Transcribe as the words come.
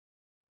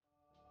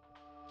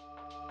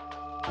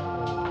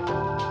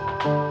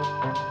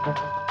Good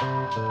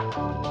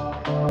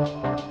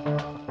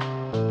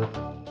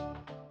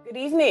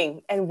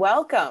evening and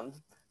welcome.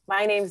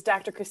 My name is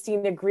Dr.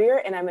 Christina Greer,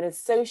 and I'm an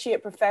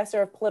associate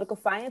professor of political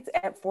science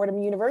at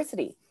Fordham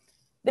University.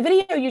 The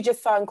video you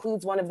just saw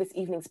includes one of this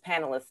evening's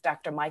panelists,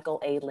 Dr.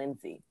 Michael A.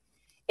 Lindsay.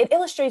 It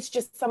illustrates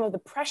just some of the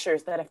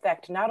pressures that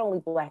affect not only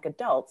Black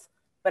adults,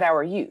 but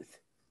our youth.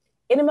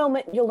 In a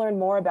moment, you'll learn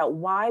more about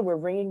why we're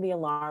ringing the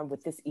alarm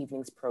with this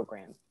evening's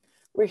program.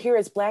 We're here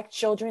as Black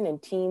children and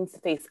teens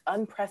face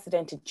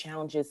unprecedented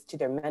challenges to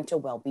their mental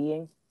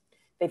well-being.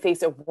 They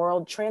face a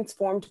world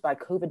transformed by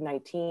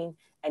COVID-19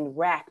 and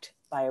racked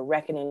by a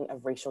reckoning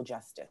of racial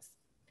justice.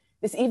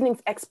 This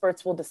evening's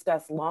experts will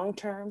discuss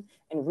long-term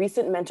and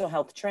recent mental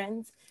health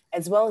trends,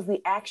 as well as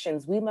the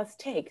actions we must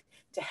take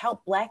to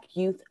help Black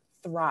youth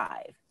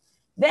thrive.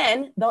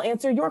 Then they'll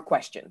answer your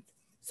questions.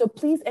 So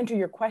please enter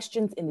your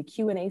questions in the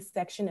Q&A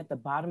section at the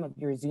bottom of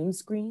your Zoom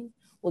screen.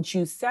 We'll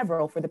choose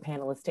several for the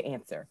panelists to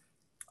answer.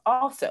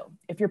 Also,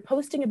 if you're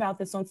posting about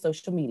this on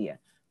social media,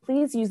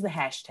 please use the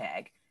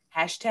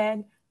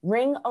hashtag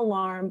Ring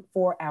Alarm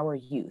for Our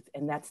Youth,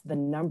 and that's the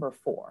number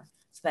 4.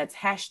 So that's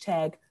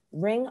hashtag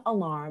Ring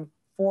Alarm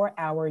for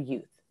Our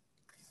Youth.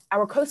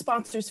 Our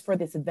co-sponsors for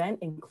this event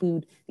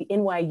include the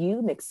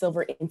NYU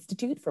McSilver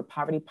Institute for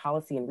Poverty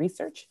Policy and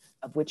Research,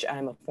 of which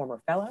I'm a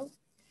former fellow,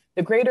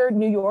 the Greater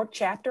New York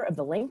chapter of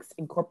the Links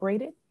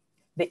Incorporated,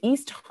 the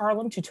East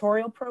Harlem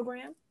Tutorial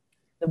Program,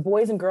 the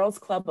Boys and Girls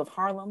Club of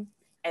Harlem,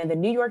 and the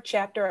New York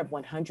chapter of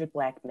 100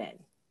 Black Men.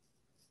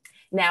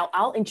 Now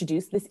I'll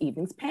introduce this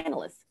evening's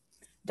panelists.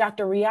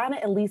 Dr.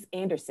 Rihanna Elise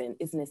Anderson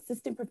is an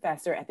assistant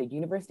professor at the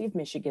University of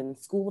Michigan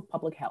School of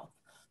Public Health,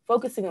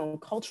 focusing on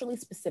culturally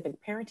specific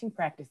parenting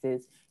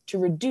practices to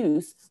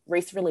reduce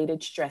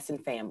race-related stress in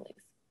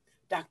families.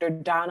 Dr.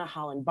 Donna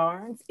Holland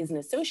Barnes is an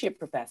associate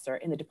professor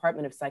in the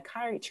Department of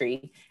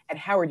Psychiatry at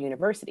Howard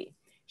University.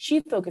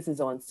 She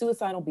focuses on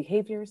suicidal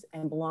behaviors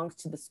and belongs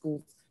to the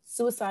school's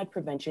Suicide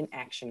Prevention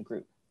Action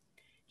Group.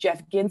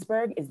 Jeff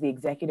Ginsberg is the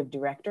executive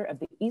director of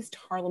the East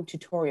Harlem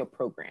Tutorial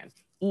Program,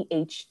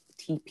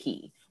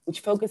 EHTP,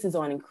 which focuses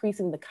on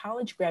increasing the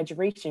college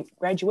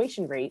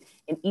graduation rate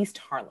in East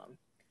Harlem.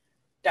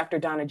 Dr.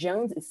 Donna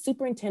Jones is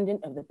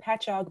superintendent of the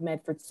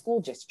Patchogue-Medford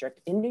School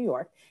District in New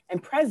York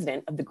and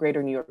president of the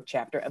Greater New York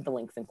chapter of the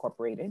Links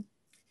Incorporated.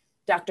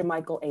 Dr.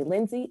 Michael A.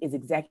 Lindsay is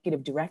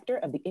executive director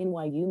of the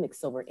NYU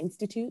McSilver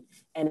Institute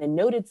and a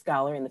noted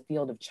scholar in the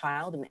field of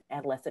child and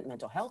adolescent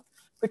mental health,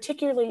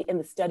 particularly in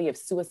the study of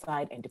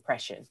suicide and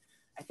depression.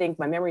 I think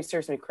my memory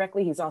serves me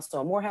correctly, he's also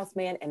a Morehouse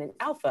man and an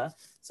Alpha,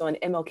 so on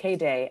MLK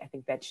Day, I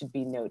think that should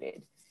be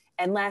noted.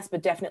 And last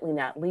but definitely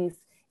not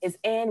least is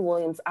Ann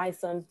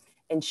Williams-Isom,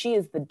 and she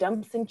is the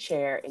Dumpson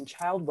Chair in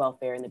Child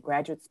Welfare in the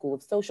Graduate School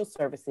of Social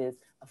Services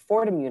of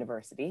Fordham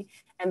University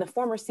and the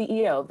former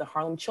CEO of the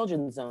Harlem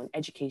Children's Zone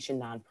Education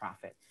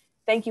nonprofit.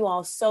 Thank you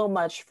all so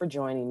much for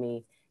joining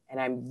me, and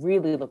I'm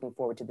really looking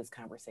forward to this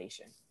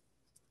conversation.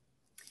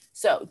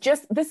 So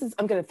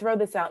I'm gonna throw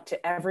this out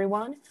to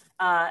everyone.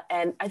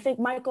 And I think,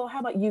 Michael, how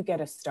about you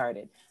get us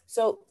started?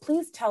 So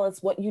please tell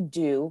us what you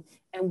do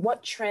and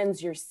what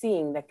trends you're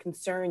seeing that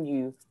concern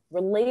you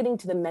relating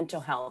to the mental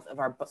health of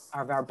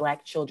our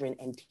Black children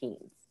and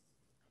teens.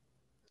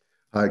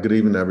 Hi, good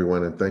evening,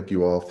 everyone, and thank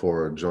you all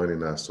for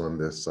joining us on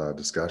this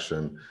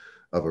discussion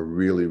of a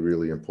really,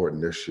 really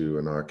important issue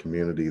in our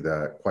community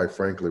that, quite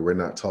frankly, we're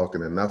not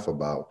talking enough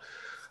about.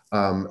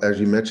 As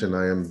you mentioned,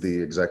 I am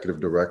the executive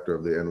director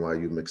of the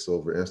NYU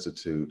McSilver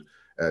Institute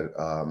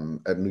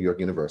at New York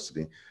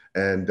University.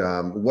 And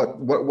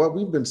what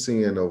we've been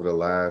seeing over the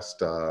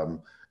last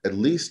at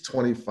least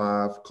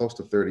 25, close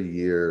to 30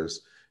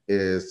 years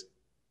is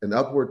an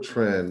upward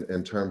trend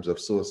in terms of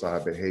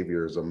suicide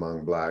behaviors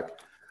among Black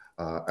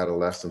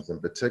adolescents in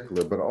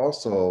particular, but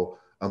also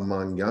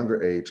among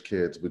younger age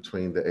kids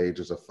between the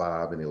ages of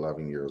 5 and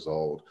 11 years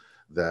old,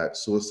 that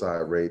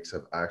suicide rates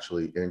have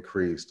actually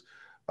increased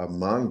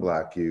among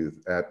Black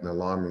youth at an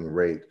alarming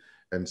rate.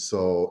 And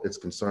so it's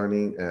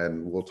concerning,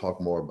 and we'll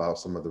talk more about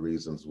some of the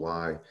reasons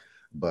why,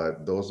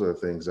 but those are the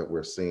things that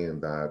we're seeing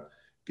that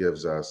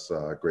gives us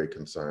great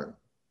concern.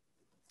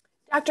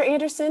 Dr.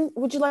 Anderson,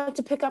 would you like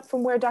to pick up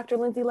from where Dr.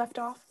 Lindsay left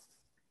off?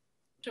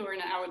 Sure,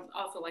 and I would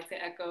also like to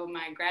echo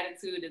my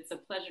gratitude. It's a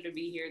pleasure to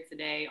be here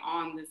today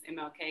on this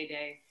MLK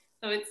Day.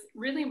 So it's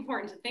really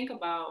important to think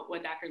about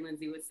what Dr.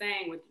 Lindsay was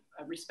saying with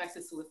respect to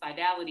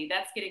suicidality.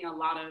 That's getting a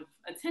lot of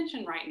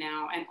attention right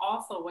now. And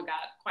also what got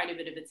quite a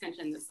bit of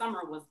attention this summer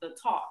was the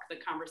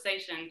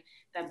conversation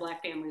that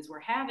Black families were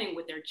having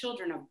with their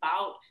children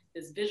about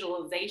this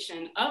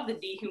visualization of the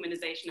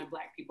dehumanization of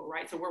Black people,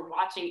 right? So we're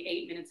watching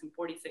 8 minutes and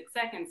 46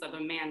 seconds of a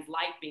man's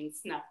life being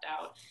snuffed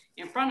out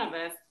in front of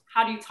us.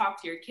 How do you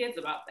talk to your kids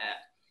about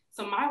that?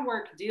 So my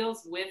work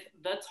deals with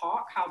the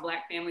talk, how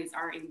Black families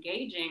are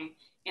engaging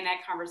in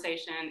that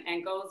conversation,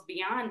 and goes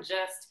beyond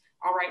just,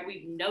 all right,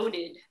 we've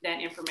noted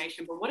that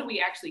information, but what do we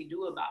actually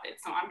do about it?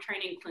 So I'm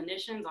training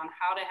clinicians on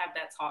how to have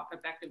that talk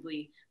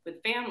effectively with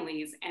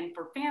families, and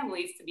for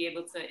families to be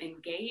able to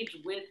engage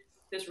with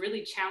this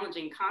really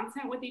challenging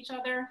content with each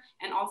other,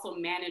 and also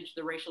manage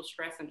the racial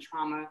stress and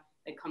trauma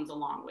that comes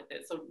along with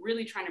it. So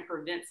really trying to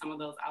prevent some of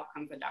those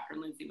outcomes that Dr.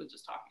 Lindsay was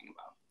just talking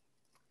about.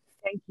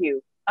 Thank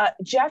you.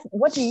 Jeff,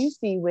 what do you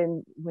see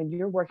when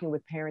you're working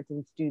with parents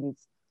and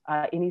students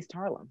in East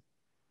Harlem?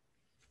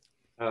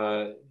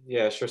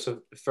 Yeah, sure.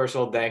 So first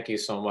of all, thank you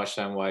so much,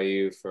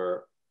 NYU,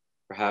 for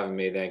having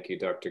me. Thank you,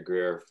 Dr.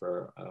 Greer,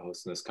 for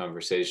hosting this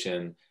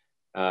conversation.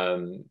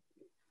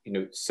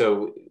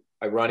 So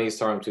I run East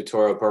Harlem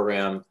Tutorial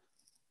Program,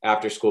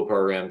 after school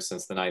program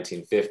since the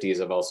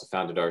 1950s. I've also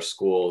founded our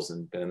schools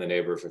and been in the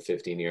neighborhood for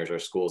 15 years. Our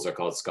schools are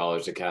called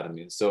Scholars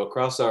Academies. So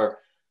across our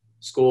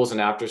schools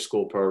and after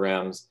school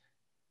programs,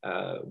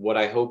 what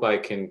I hope I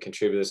can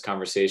contribute to this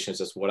conversation is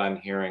just what I'm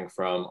hearing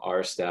from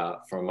our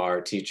staff, from our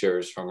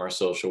teachers, from our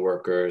social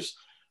workers,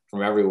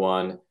 from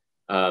everyone,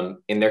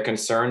 in their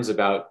concerns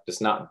about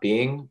just not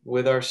being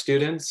with our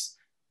students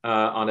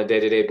on a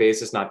day-to-day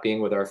basis, not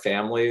being with our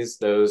families,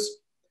 those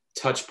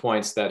touch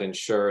points that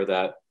ensure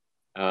that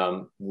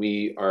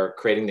we are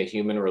creating the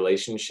human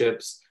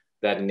relationships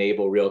that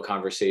enable real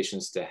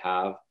conversations to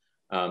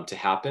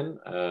happen,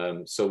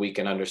 so we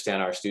can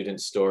understand our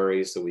students'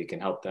 stories, so we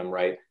can help them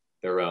write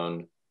their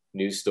own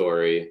news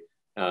story.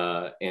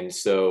 And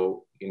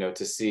so,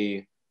 to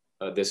see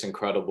this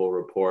incredible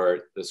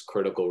report, this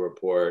critical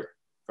report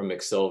from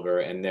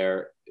McSilver, and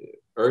their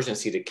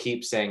urgency to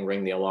keep saying,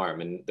 ring the alarm,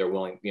 and they're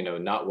willing,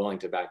 not willing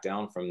to back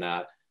down from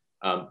that.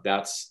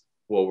 That's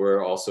what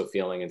we're also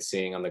feeling and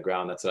seeing on the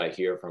ground. That's what I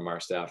hear from our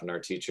staff and our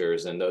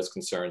teachers. And those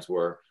concerns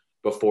were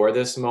before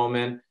this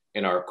moment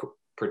and are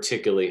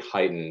particularly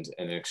heightened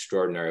in an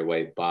extraordinary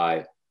way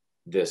by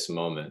this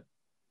moment.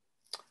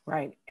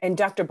 Right. And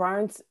Dr.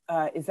 Barnes,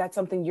 is that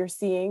something you're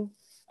seeing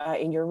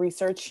in your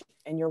research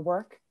and your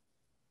work?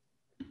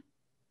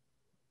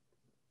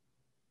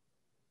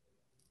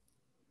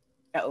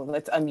 Oh,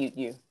 let's unmute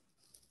you.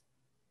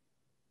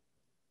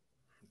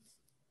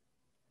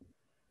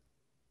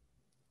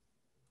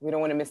 We don't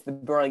want to miss the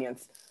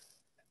brilliance.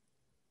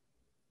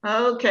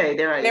 Okay,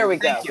 there I am. There we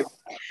Thank go. you.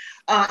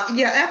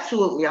 Yeah,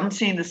 absolutely. I'm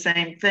seeing the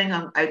same thing.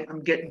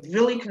 I'm getting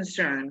really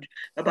concerned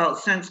about,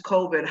 since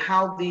COVID,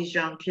 how these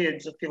young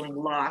kids are feeling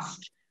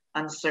lost,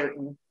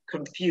 uncertain,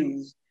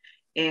 confused.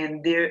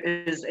 And there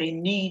is a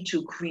need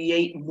to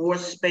create more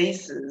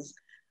spaces,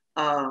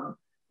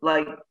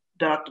 like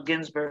Dr.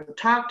 Ginsburg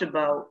talked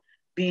about,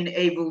 being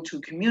able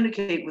to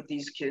communicate with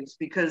these kids,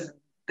 because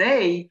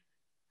they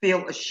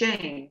feel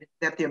ashamed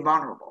that they're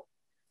vulnerable.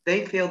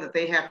 They feel that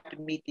they have to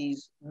meet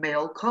these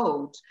male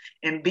codes,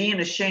 and being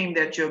ashamed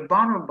that you're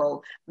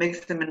vulnerable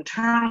makes them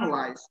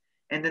internalize,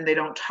 and then they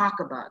don't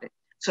talk about it.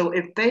 So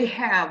if they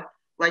have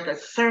like a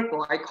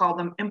circle, I call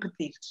them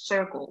empathy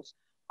circles,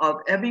 of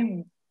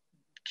every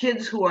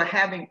kids who are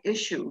having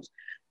issues,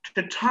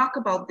 to talk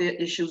about their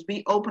issues,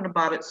 be open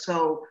about it,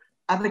 so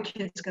other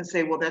kids can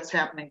say, well, that's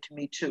happening to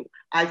me too.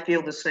 I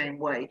feel the same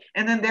way.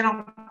 And then they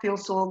don't feel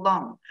so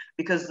alone,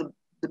 because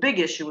the big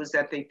issue is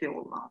that they feel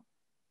alone.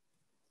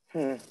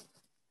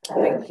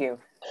 Thank you.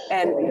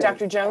 And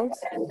Dr. Jones?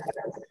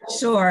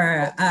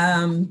 Sure.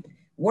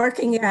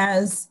 Working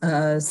as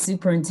a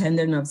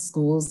superintendent of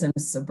schools in a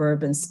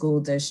suburban school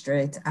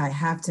district, I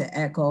have to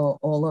echo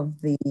all of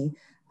the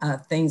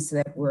things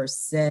that were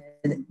said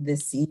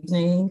this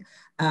evening.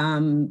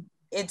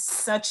 It's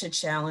such a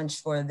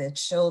challenge for the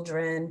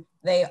children.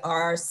 They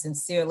are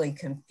sincerely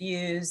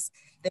confused.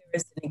 There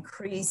is an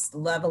increased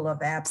level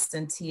of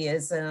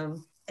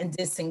absenteeism and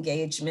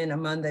disengagement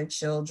among the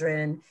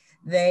children.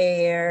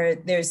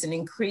 There's an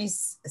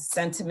increased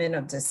sentiment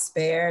of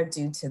despair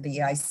due to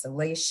the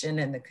isolation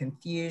and the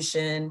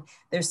confusion.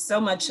 There's so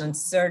much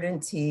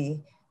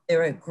uncertainty.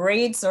 Their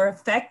grades are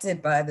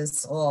affected by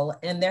this all,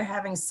 and they're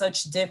having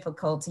such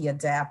difficulty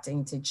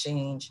adapting to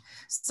change.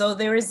 So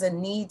there is a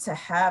need to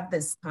have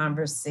this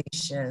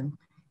conversation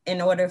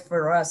in order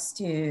for us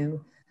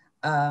to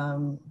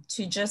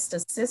just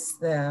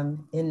assist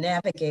them in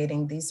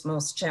navigating these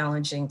most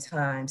challenging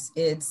times.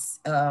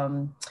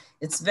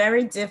 It's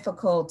very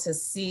difficult to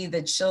see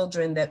the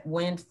children that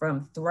went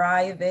from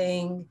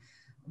thriving,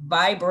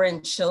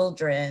 vibrant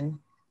children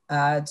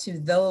to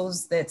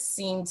those that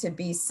seem to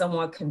be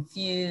somewhat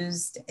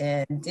confused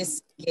and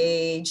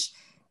disengaged.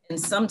 And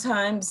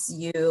sometimes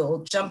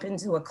you'll jump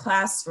into a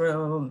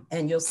classroom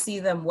and you'll see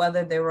them,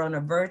 whether they're on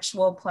a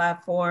virtual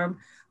platform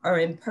or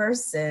in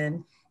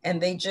person, and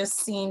they just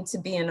seem to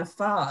be in a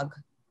fog.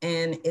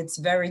 And it's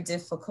very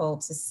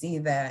difficult to see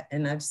that.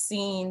 And I've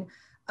seen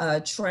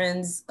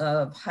trends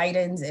of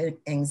heightened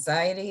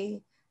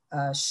anxiety,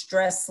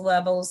 stress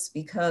levels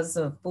because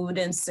of food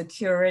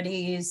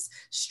insecurities,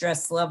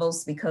 stress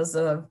levels because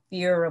of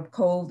fear of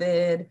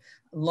COVID,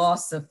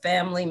 loss of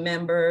family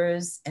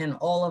members, and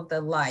all of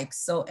the like.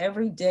 So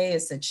every day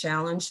is a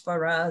challenge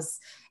for us,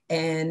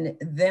 and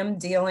them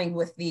dealing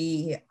with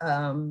the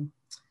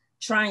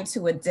trying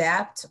to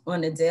adapt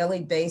on a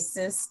daily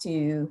basis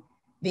to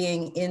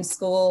being in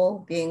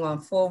school, being on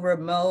full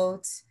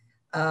remote,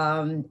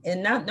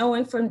 and not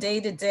knowing from day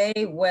to day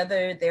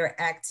whether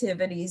their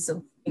activities are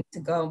going to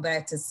go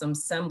back to some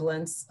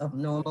semblance of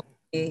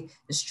normalcy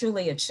is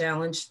truly a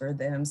challenge for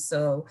them.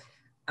 So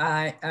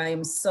I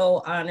am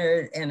so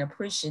honored and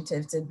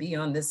appreciative to be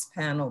on this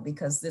panel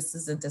because this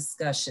is a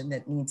discussion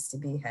that needs to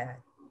be had.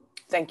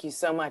 Thank you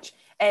so much.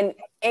 And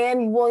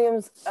Ann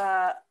Williams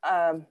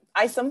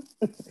Isom,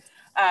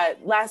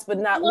 last but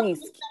not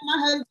least.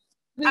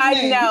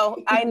 I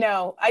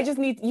know.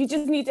 You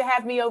just need to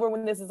have me over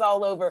when this is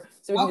all over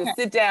so we can just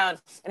sit down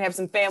and have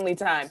some family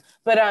time.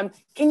 But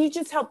can you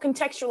just help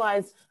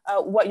contextualize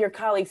what your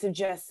colleagues have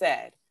just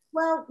said?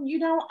 Well, you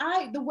know,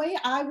 the way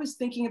I was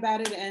thinking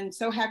about it, and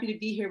so happy to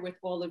be here with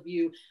all of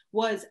you,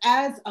 was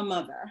as a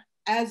mother,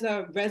 as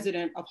a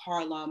resident of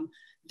Harlem,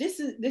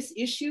 this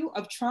issue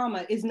of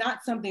trauma is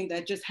not something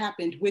that just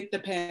happened with the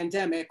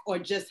pandemic or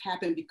just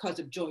happened because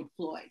of George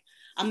Floyd.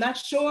 I'm not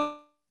sure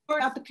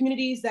about the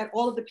communities that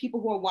all of the people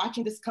who are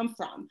watching this come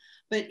from,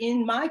 but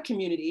in my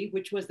community,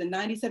 which was the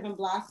 97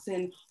 blocks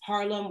in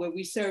Harlem where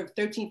we served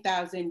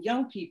 13,000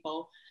 young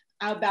people,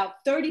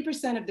 about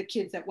 30% of the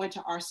kids that went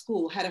to our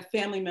school had a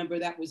family member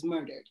that was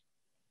murdered.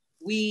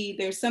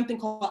 There's something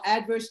called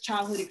adverse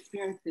childhood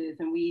experiences,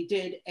 and we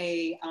did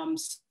a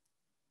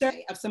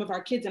survey of some of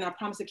our kids in our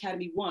Promise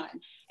Academy 1,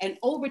 and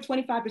over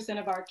 25%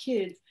 of our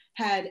kids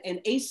had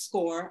an ACE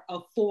score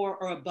of 4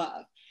 or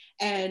above.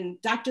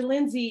 And Dr.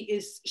 Lindsay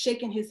is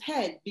shaking his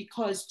head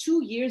because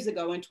 2 years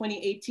ago in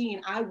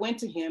 2018, I went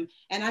to him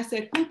and I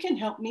said, who can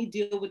help me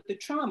deal with the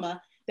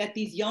trauma that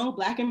these young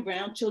Black and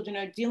brown children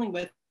are dealing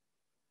with?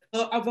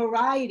 A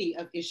variety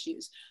of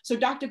issues. So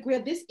Dr. Greer,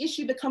 this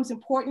issue becomes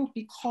important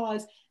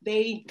because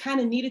they kind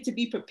of needed to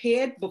be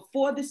prepared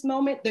before this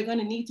moment. They're going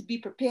to need to be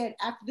prepared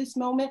after this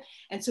moment.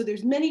 And so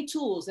there's many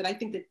tools that I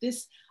think that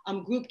this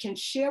group can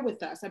share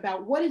with us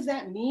about what does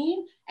that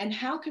mean and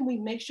how can we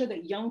make sure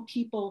that young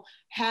people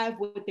have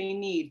what they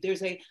need.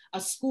 There's a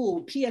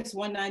school, PS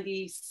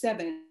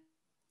 197,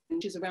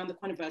 which is around the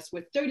corner of us,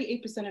 where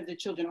 38% of the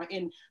children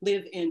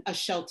live in a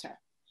shelter.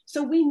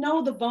 So we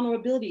know the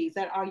vulnerabilities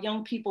that our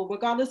young people,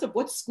 regardless of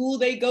what school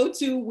they go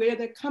to, where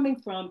they're coming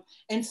from.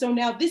 And so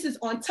now this is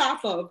on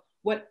top of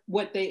what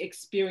they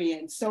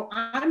experience. So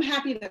I'm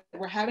happy that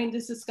we're having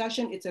this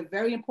discussion. It's a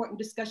very important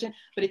discussion,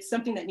 but it's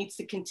something that needs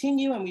to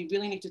continue and we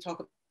really need to talk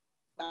about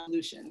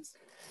solutions.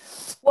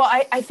 Well,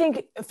 I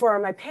think for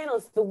my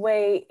panelists, the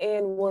way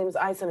Ann Williams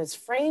Isom has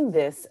framed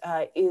this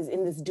is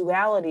in this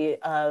duality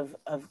of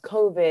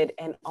COVID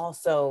and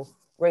also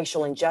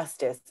racial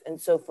injustice. And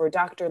so for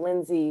Dr.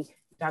 Lindsay,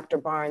 Dr.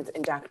 Barnes,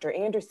 and Dr.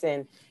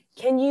 Anderson,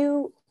 can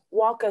you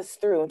walk us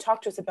through and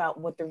talk to us about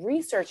what the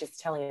research is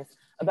telling us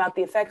about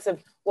the effects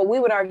of what we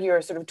would argue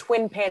are sort of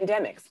twin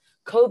pandemics,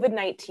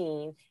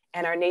 COVID-19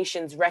 and our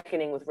nation's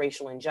reckoning with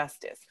racial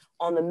injustice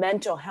on the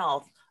mental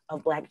health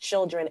of Black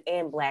children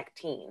and Black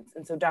teens?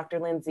 And so Dr.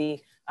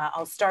 Lindsay,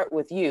 I'll start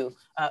with you.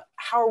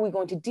 How are we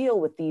going to deal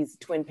with these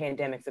twin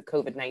pandemics of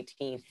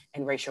COVID-19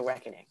 and racial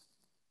reckoning?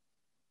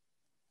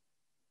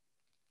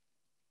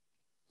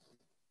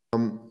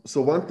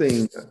 So one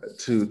thing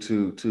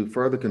to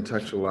further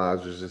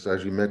contextualize is just,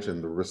 as you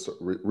mentioned,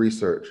 the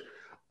research.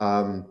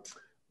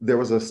 There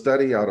was a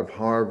study out of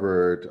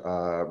Harvard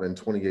in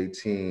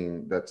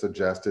 2018 that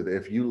suggested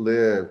if you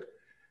lived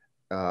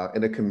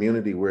in a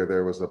community where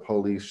there was a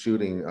police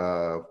shooting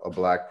of a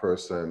Black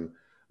person,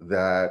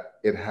 that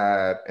it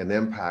had an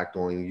impact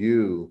on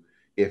you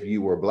if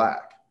you were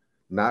Black,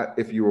 not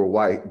if you were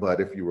white, but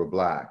if you were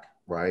Black,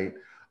 right?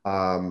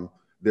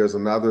 There's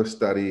another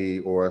study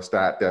or a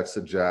stat that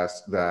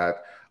suggests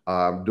that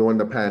during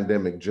the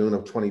pandemic, June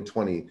of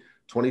 2020,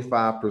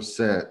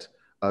 25%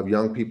 of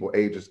young people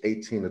ages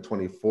 18 to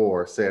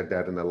 24 said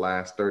that in the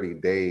last 30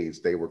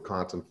 days, they were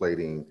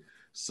contemplating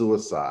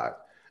suicide.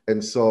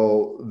 And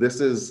so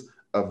this is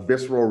a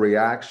visceral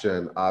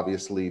reaction,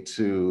 obviously,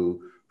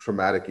 to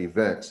traumatic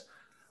events.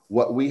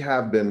 What we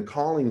have been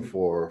calling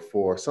for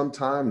some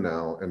time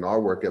now in our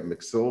work at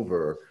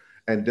McSilver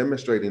and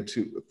demonstrating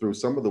through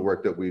some of the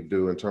work that we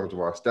do in terms of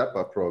our Step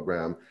Up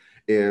program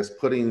is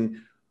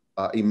putting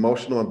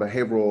emotional and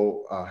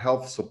behavioral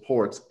health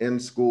supports in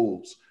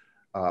schools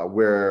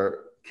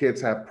where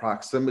kids have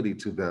proximity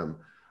to them.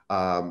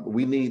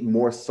 We need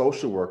more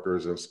social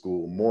workers in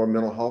school, more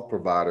mental health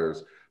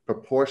providers,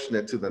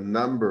 proportionate to the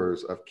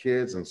numbers of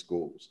kids in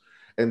schools.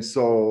 And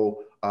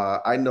so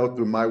I know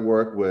through my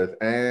work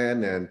with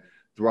Ann and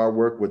through our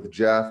work with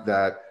Jeff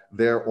that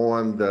they're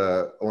on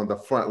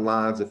the front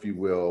lines, if you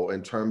will,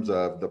 in terms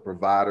of the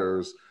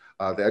providers,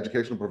 the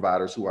educational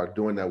providers who are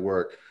doing that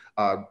work.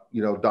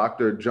 You know,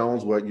 Dr.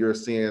 Jones, what you're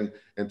seeing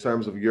in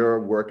terms of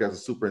your work as a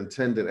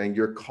superintendent, and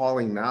you're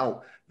calling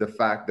out the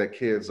fact that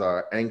kids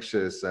are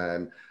anxious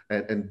and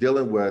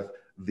dealing with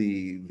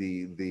the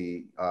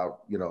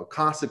you know,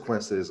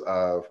 consequences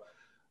of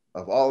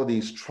all of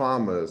these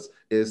traumas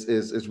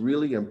is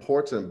really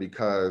important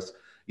because,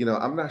 you know,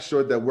 I'm not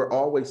sure that we're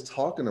always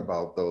talking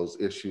about those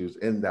issues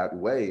in that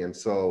way. And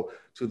so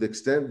to the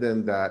extent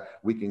then that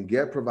we can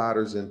get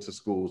providers into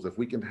schools, if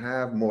we can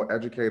have more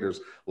educators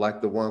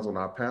like the ones on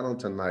our panel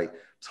tonight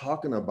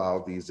talking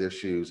about these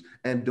issues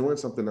and doing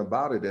something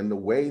about it in the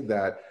way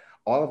that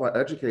all of our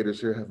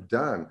educators here have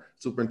done,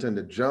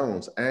 Superintendent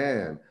Jones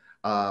and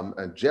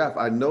Jeff,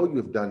 I know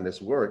you've done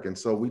this work. And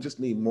so we just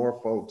need more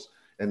folks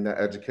in the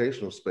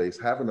educational space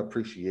have an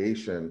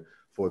appreciation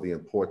for the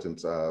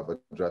importance of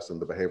addressing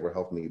the behavioral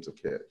health needs of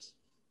kids.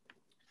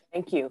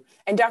 Thank you.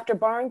 And Dr.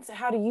 Barnes,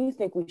 how do you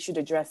think we should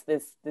address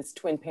this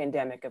twin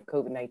pandemic of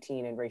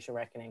COVID-19 and racial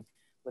reckoning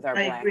with our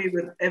Black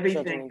children and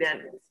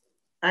students?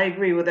 I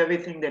agree with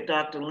everything that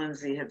Dr.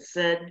 Lindsay had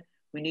said.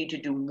 We need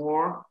to do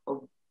more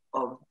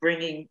of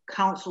bringing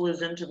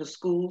counselors into the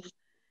schools.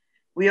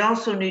 We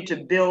also need to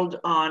build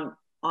on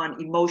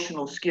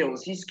emotional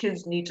skills. These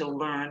kids need to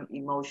learn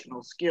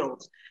emotional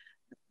skills.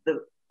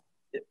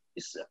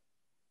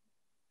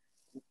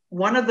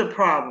 One of the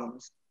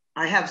problems,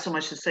 I have so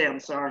much to say,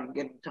 I'm sorry, I'm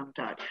getting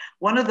tongue-tied.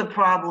 One of the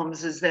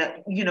problems is that,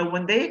 you know,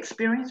 when they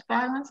experienced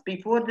violence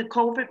before the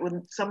COVID,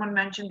 when someone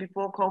mentioned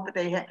before COVID,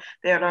 they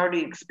had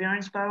already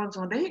experienced violence.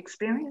 When they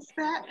experienced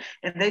that,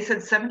 and they said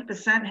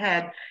 70%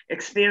 had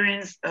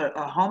experienced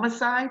a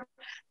homicide,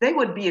 they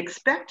would be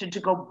expected to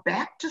go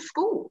back to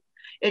school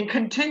and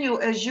continue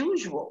as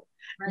usual.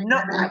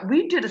 No,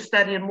 we did a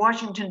study in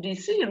Washington,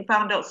 D.C. and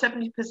found out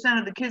 70%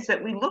 of the kids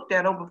that we looked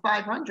at, over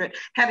 500,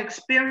 had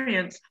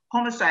experienced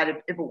homicide. If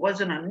it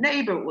wasn't a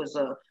neighbor, it was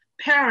a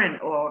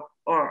parent or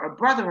a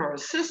brother or a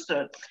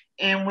sister.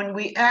 And when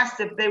we asked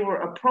if they were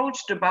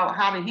approached about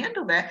how to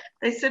handle that,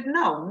 they said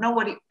no,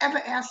 nobody ever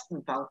asked them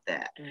about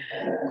that.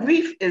 Mm-hmm.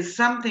 Grief is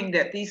something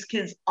that these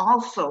kids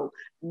also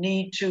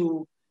need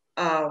to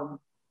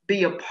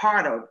be a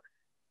part of.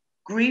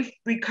 Grief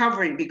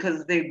recovery,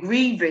 because they're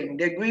grieving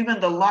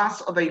the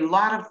loss of a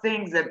lot of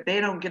things that they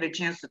don't get a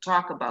chance to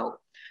talk about.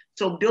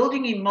 So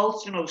building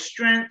emotional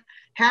strength,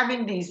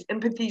 having these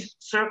empathy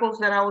circles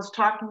that I was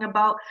talking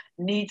about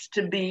needs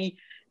to be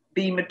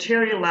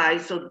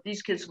materialized so that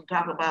these kids can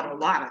talk about a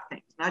lot of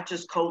things, not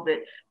just COVID,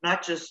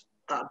 not just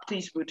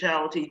police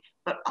brutality,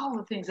 but all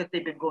the things that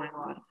they've been going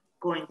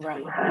through for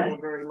a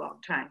very long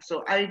time.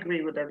 So I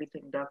agree with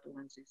everything Dr.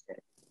 Lindsay said.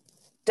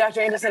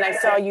 Dr. Anderson, I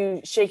saw you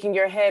shaking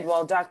your head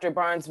while Dr.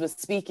 Barnes was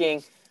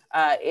speaking.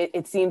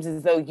 It seems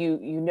as though you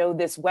know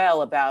this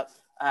well about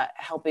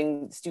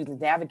helping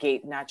students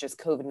navigate not just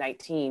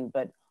COVID-19,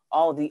 but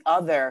all the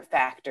other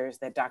factors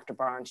that Dr.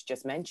 Barnes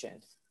just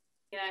mentioned.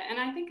 Yeah, and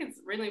I think it's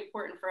really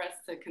important for us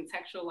to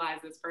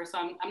contextualize this first. So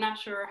I'm not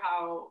sure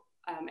how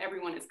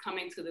everyone is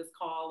coming to this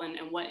call and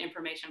what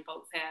information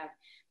folks have,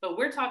 but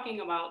we're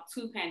talking about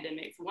two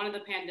pandemics. One of the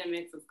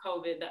pandemics is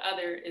COVID, the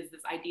other is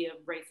this idea of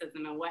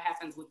racism and what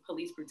happens with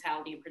police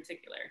brutality in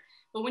particular.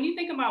 But when you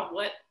think about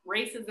what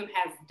racism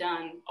has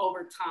done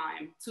over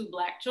time to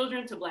Black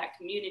children, to Black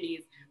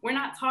communities, we're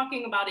not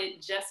talking about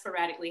it just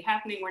sporadically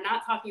happening. We're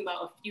not talking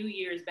about a few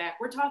years back.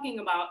 We're talking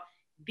about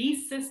the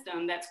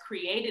system that's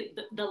created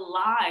the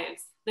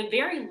lives, the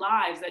very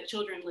lives that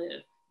children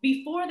live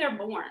before they're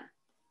born.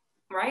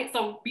 Right?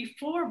 So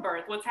before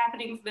birth, what's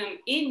happening to them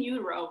in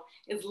utero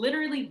is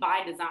literally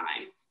by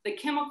design. The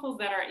chemicals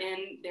that are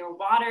in their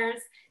waters,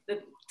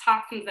 the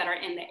toxins that are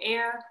in the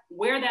air,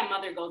 where that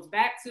mother goes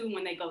back to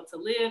when they go to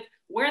live,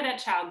 where that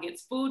child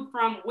gets food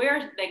from,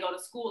 where they go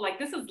to school. Like,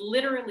 this is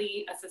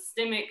literally a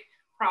systemic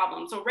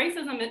problem. So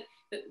racism,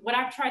 what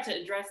I've tried to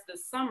address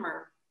this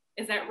summer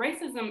is that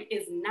racism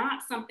is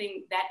not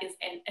something that is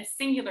a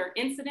singular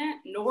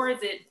incident, nor is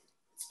it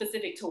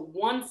specific to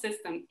one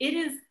system. It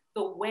is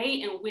the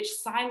way in which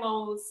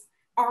silos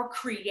are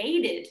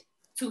created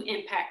to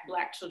impact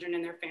Black children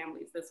and their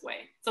families this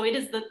way. So it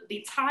is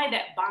the tie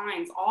that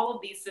binds all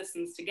of these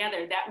systems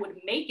together that would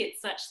make it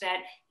such that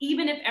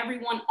even if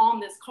everyone on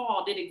this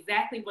call did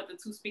exactly what the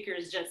two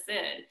speakers just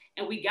said,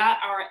 and we got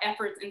our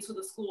efforts into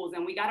the schools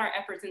and we got our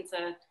efforts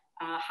into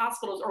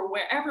hospitals or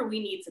wherever we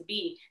need to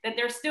be, that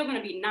there's still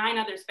gonna be 9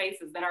 other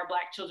spaces that our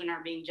Black children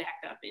are being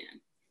jacked up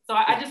in. So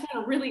I just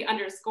wanna really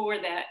underscore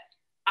that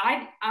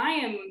I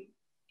am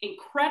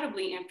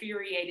incredibly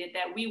infuriated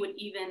that we would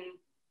even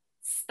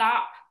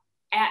stop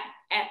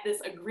at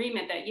this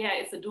agreement that, yeah,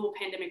 it's a dual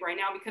pandemic right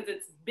now, because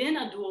it's been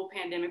a dual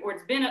pandemic, or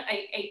it's been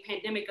a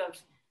pandemic of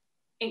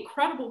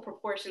incredible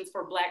proportions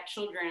for Black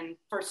children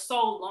for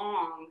so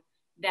long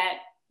that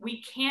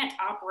we can't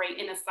operate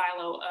in a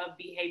silo of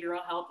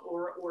behavioral health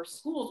or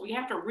schools. We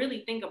have to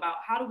really think about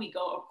how do we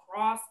go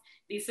across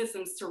these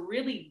systems to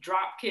really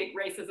drop kick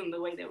racism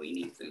the way that we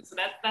need to. So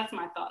that's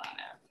my thought on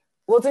that.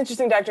 Well, it's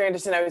interesting, Dr.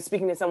 Anderson, I was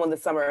speaking to someone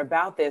this summer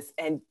about this,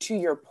 and to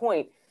your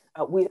point,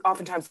 we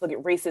oftentimes look at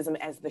racism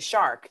as the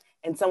shark,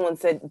 and someone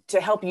said,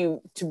 to help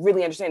you to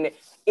really understand it,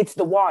 it's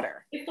the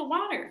water. It's the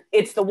water.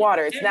 It's the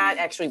water, it's not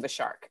actually the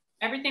shark.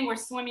 Everything we're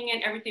swimming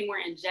in, everything we're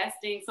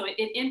ingesting, so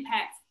it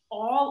impacts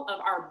all of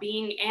our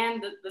being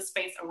and the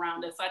space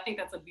around us. So I think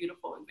that's a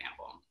beautiful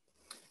example.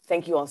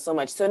 Thank you all so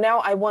much. So now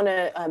I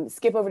wanna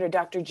skip over to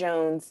Dr.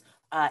 Jones,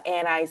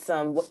 Ann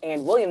Isom,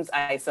 and Williams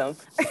Isom.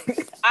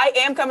 I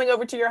am coming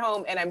over to your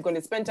home and I'm going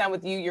to spend time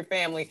with you, your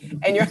family,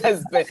 and your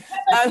husband,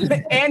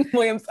 Ann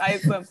Williams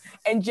Isom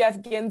and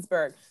Jeff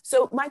Ginsburg.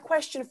 So my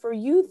question for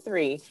you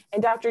three,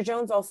 and Dr.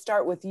 Jones, I'll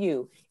start with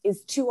you,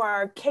 is to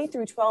our K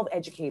through 12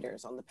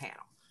 educators on the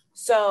panel.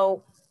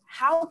 So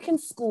how can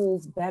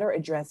schools better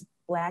address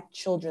Black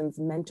children's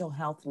mental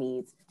health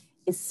needs,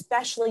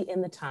 especially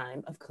in the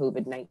time of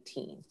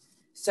COVID-19?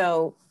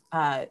 So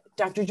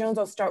Dr. Jones,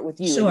 I'll start with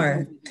you.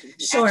 Sure.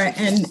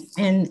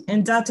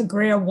 And Dr.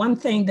 Greer, one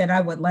thing that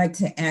I would like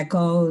to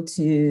echo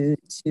to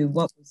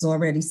what was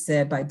already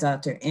said by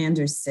Dr.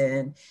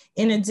 Anderson,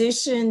 in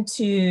addition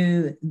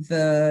to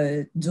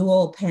the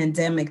dual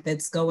pandemic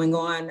that's going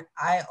on,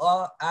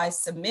 I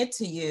submit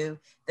to you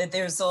that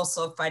there's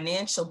also a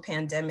financial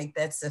pandemic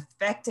that's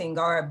affecting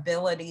our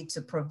ability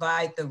to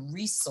provide the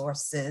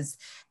resources,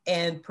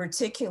 and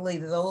particularly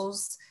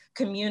those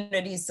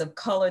communities of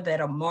color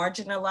that are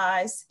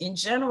marginalized. In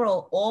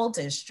general, all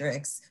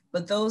districts,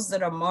 but those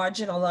that are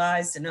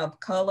marginalized and of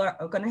color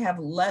are going to have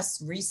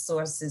less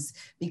resources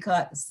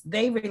because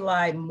they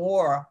rely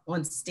more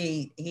on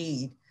state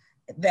aid.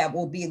 That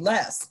will be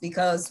less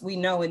because we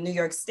know in New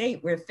York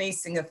State, we're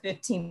facing a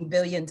 $15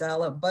 billion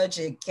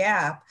budget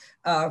gap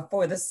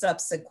for the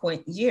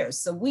subsequent years.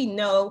 So we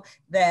know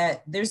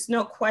that there's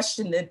no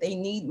question that they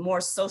need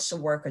more social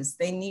workers.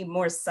 They need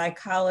more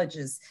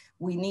psychologists.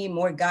 We need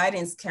more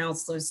guidance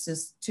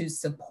counselors to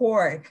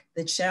support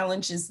the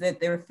challenges that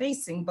they're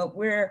facing, but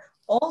we're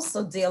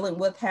also dealing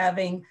with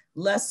having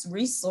less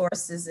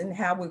resources and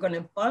how we're going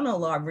to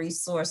funnel our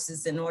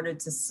resources in order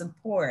to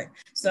support.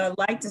 So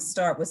I'd like to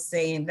start with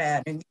saying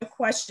that. And your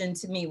question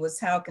to me was,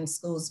 how can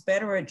schools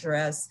better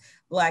address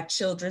Black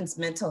children's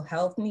mental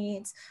health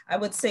needs? I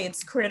would say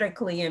it's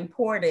critically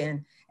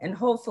important, and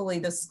hopefully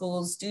the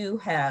schools do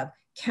have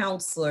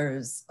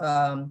counselors,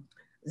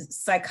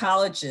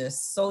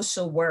 psychologists,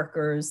 social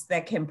workers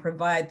that can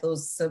provide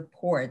those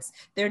supports.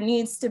 There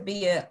needs to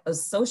be a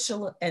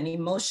social and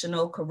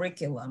emotional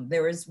curriculum.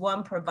 There is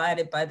one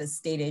provided by the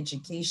State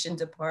Education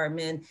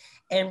Department,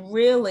 and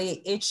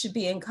really it should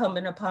be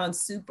incumbent upon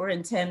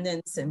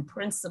superintendents and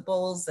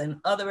principals and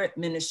other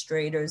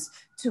administrators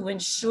to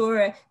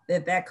ensure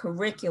that that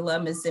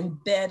curriculum is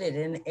embedded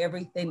in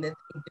everything that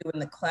they do in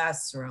the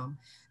classroom.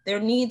 There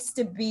needs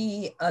to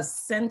be a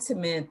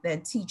sentiment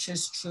that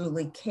teachers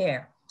truly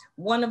care.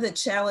 One of the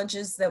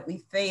challenges that we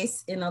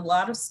face in a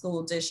lot of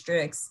school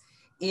districts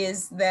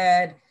is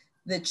that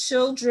the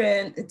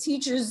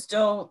teachers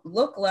don't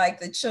look like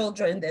the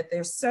children that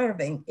they're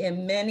serving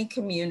in many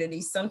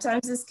communities.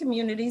 Sometimes it's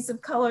communities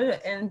of color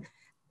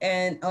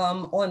and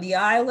on the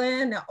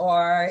island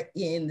or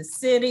in the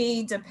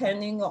city,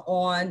 depending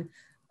on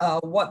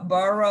what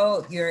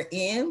borough you're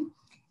in.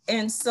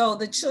 And so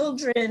the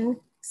children,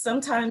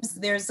 sometimes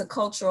there's a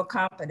cultural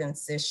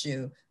competence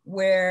issue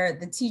where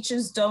the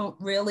teachers don't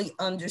really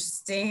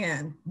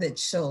understand the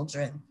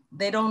children.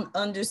 They don't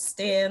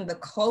understand the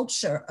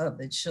culture of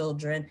the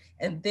children,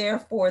 and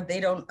therefore they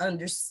don't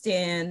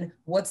understand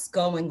what's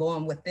going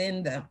on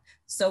within them.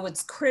 So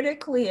it's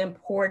critically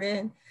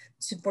important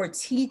for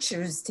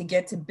teachers to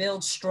get to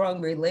build strong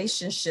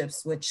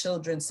relationships with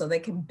children so they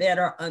can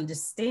better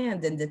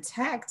understand and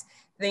detect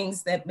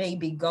things that may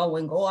be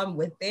going on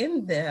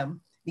within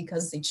them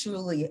because they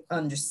truly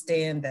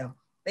understand them.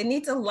 They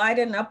need to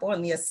lighten up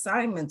on the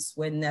assignments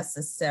when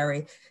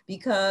necessary,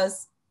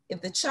 because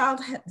if the child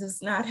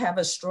does not have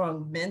a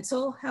strong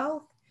mental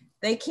health,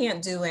 they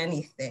can't do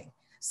anything.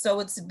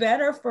 So it's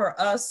better for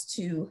us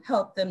to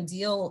help them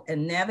deal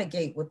and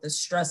navigate with the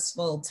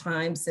stressful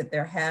times that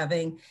they're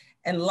having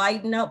and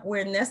lighten up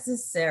where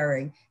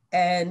necessary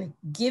and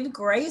give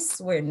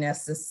grace where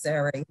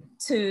necessary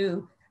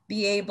to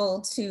be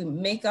able to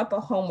make up a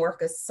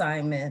homework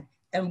assignment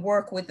and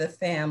work with the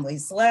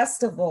families.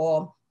 Last of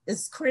all,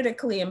 it's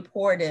critically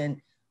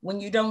important when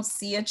you don't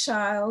see a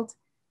child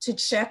to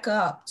check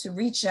up, to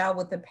reach out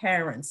with the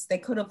parents. They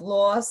could have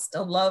lost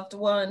a loved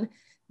one.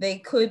 They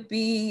could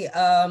be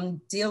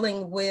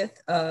dealing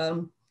with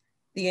the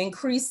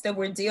increase that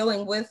we're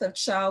dealing with of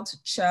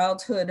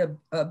childhood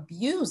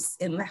abuse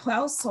in the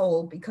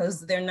household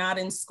because they're not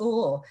in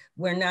school.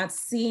 We're not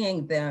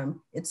seeing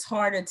them. It's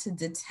harder to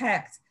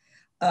detect.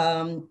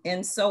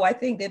 And so I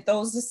think that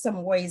those are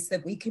some ways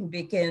that we can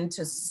begin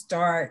to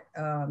start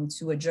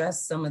to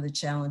address some of the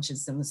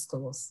challenges in the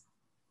schools.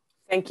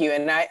 Thank you.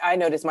 And I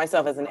noticed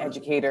myself as an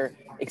educator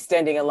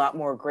extending a lot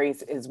more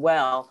grace as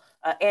well.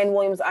 Ann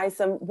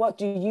Williams-Isom, what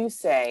do you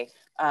say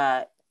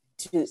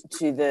to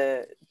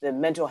the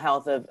mental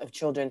health of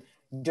children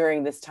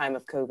during this time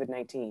of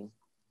COVID-19?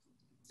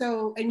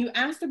 So, and you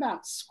asked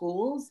about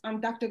schools,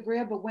 Dr.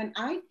 Greer, but when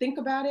I think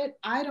about it,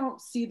 I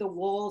don't see the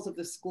walls of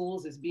the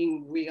schools as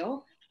being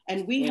real.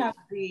 And we have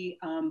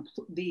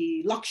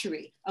the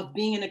luxury of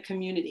being in a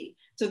community.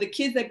 So the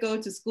kids that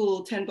go to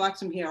school 10 blocks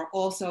from here are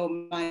also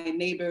my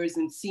neighbors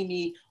and see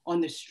me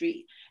on the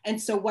street. And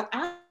so what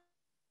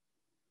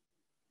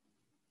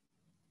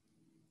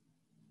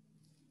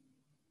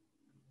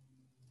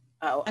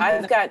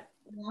I've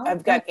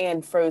got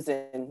Ann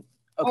frozen.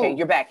 Okay,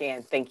 you're back,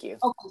 Ann. Thank you.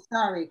 Okay,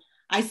 sorry.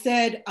 I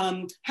said,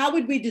 how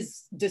would we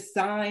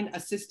design a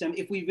system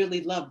if we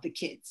really love the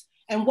kids?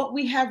 And what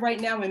we have right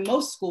now in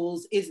most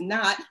schools is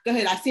not, go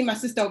ahead, I see my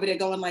sister over there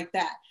going like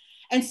that.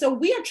 And so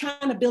we are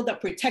trying to build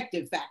up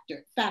protective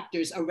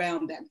factors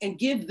around them and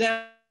give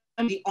them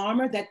the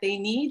armor that they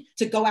need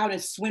to go out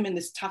and swim in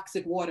this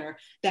toxic water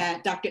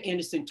that Dr.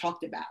 Anderson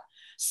talked about.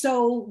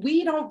 So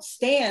we don't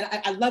stand,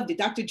 I loved it.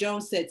 Dr.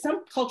 Jones said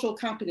some cultural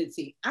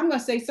competency. I'm gonna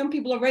say some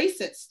people are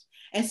racist.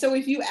 And so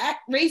if you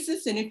act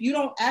racist and if you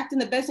don't act in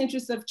the best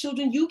interest of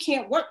children, you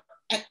can't work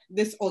at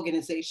this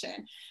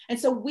organization. And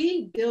so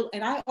we build,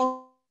 and I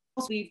also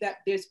believe that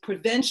there's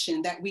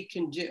prevention that we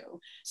can do.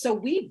 So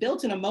we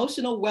built an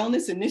emotional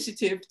wellness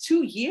initiative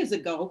 2 years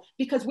ago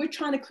because we're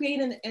trying to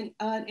create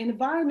an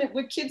environment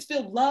where kids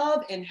feel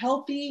loved and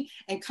healthy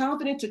and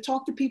confident to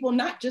talk to people,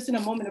 not just in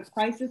a moment of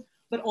crisis,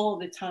 but all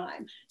the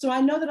time. So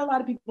I know that a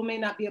lot of people may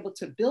not be able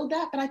to build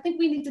that, but I think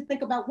we need to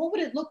think about what would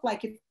it look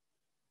like if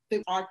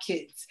our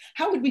kids?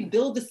 How would we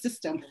build the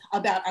system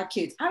about our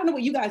kids? I don't know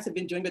what you guys have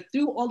been doing, but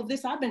through all of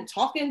this, I've been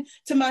talking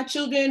to my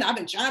children. I've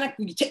been trying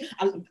to,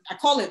 I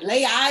call it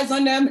lay eyes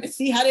on them and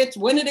see how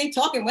when are they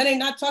talking, when are they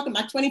not talking.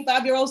 My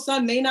 25-year-old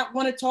son may not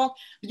want to talk,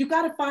 but you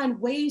got to find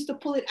ways to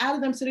pull it out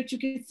of them so that you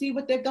can see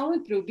what they're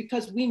going through,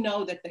 because we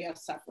know that they are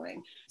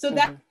suffering. So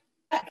that,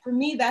 for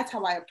me, that's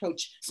how I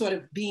approach sort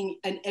of being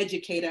an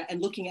educator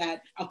and looking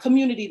at a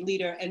community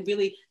leader and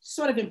really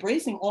sort of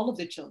embracing all of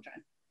the children.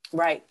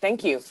 Right,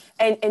 thank you.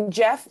 And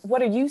Jeff,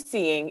 what are you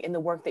seeing in the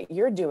work that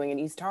you're doing in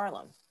East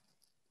Harlem?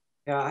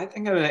 Yeah, I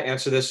think I'm going to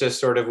answer this just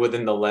sort of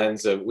within the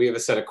lens of, we have a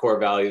set of core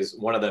values.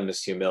 One of them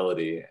is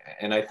humility.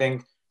 And I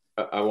think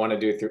I want to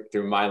do it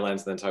through my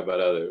lens and then talk about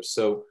others.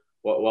 So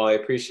while I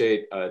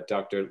appreciate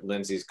Dr.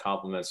 Lindsay's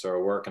compliments to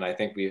our work, and I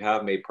think we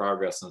have made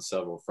progress on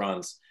several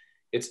fronts,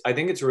 I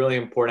think it's really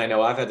important. I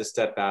know I've had to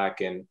step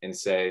back and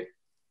say,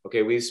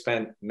 okay, we've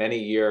spent many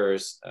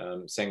years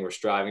saying we're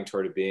striving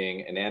toward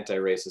being an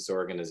anti-racist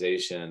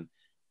organization,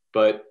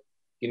 but,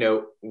 you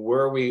know,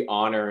 were we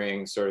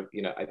honoring sort of,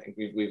 you know, I think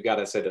we've got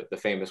to say the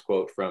famous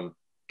quote from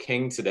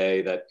King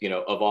today that, you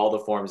know, of all the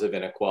forms of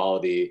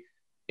inequality,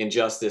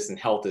 injustice and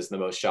health is the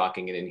most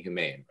shocking and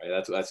inhumane, right?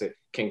 That's what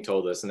King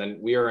told us. And then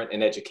we are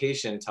in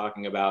education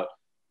talking about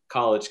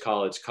college,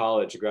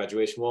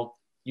 graduation. Well,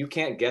 you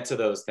can't get to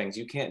those things.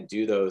 You can't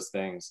do those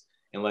things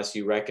unless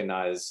you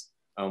recognize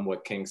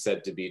what King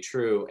said to be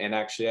true. And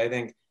actually,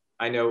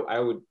 I know I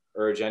would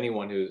urge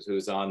anyone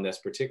who's on this,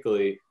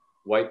 particularly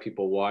white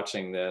people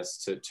watching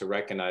this, to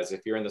recognize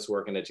if you're in this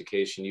work in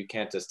education, you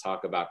can't just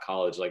talk about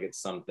college like it's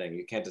something.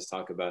 You can't just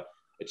talk about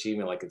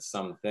achievement like it's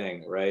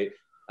something, right?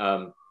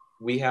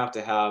 We have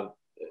to have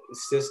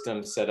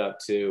systems set up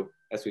to,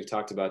 as we've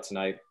talked about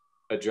tonight,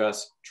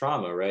 address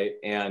trauma, right?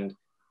 And,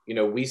 you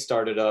know, we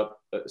started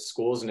up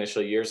schools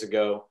initially years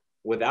ago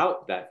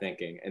without that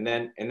thinking. And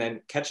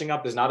then catching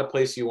up is not a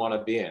place you want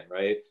to be in,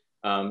 right?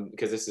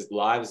 Because this is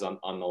lives on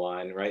the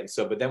line, right? And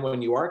so, but then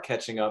when you are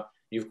catching up,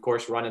 you of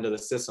course run into the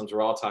systems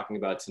we're all talking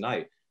about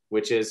tonight,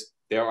 which is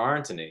there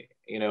aren't any,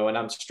 you know, and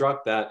I'm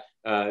struck that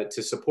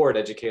to support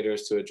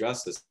educators to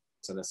address this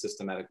in a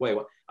systematic way.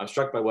 I'm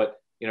struck by what,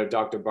 you know,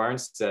 Dr.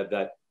 Barnes said,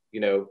 that, you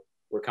know,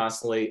 we're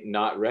constantly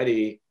not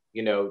ready,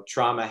 you know,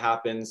 trauma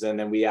happens and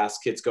then we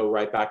ask kids go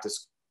right back to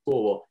school.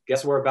 Well,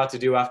 guess what we're about to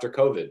do after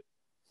COVID?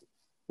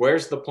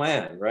 Where's the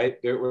plan, right?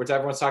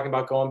 Everyone's talking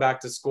about going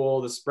back to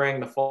school, the spring,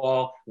 the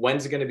fall.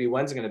 When's it going to be?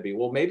 When's it going to be?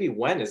 Well, maybe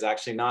when is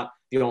actually not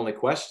the only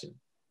question.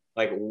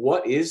 Like,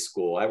 what is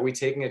school? Are we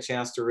taking a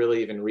chance to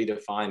really even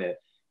redefine it?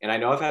 And I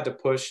know I've had to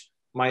push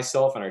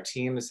myself, and our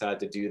team has had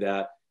to do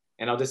that.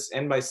 And I'll just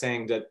end by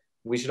saying that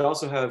we should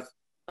also have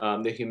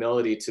the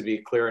humility to be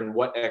clear in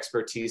what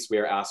expertise we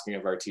are asking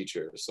of our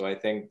teachers. So I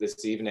think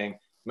this evening,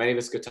 many of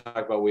us could talk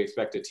about what we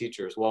expect of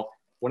teachers. Well,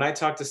 when I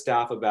talk to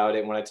staff about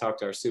it, when I talk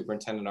to our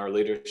superintendent, our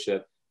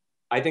leadership,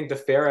 I think the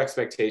fair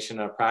expectation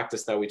and a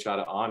practice that we try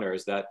to honor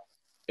is that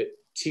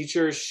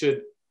teachers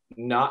should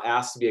not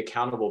ask to be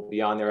accountable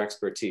beyond their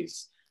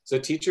expertise. So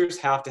teachers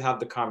have to have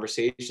the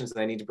conversations,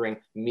 and they need to bring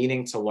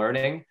meaning to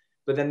learning,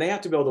 but then they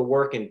have to be able to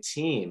work in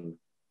team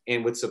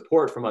and with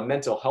support from a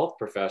mental health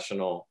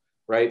professional,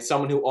 right?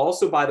 Someone who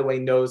also, by the way,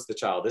 knows the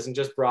child, isn't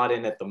just brought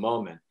in at the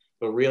moment,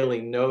 but really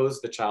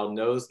knows the child,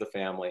 knows the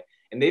family,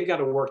 and they've got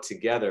to work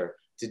together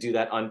to do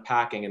that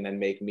unpacking and then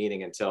make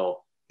meaning and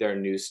tell their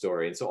news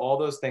story. And so all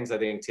those things I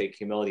think take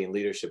humility and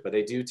leadership, but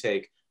they do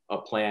take a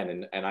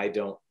plan. And I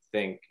don't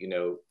think, you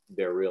know,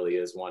 there really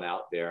is one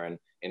out there.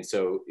 And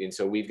so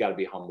we've got to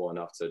be humble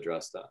enough to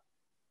address that.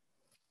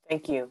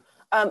 Thank you.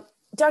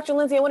 Dr.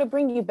 Lindsay, I want to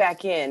bring you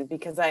back in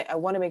because I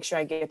want to make sure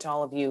I get to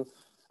all of you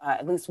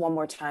at least one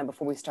more time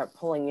before we start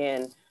pulling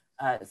in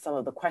some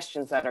of the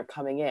questions that are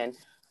coming in.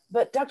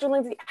 But Dr.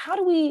 Lindsay, how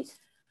do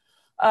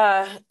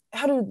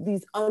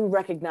these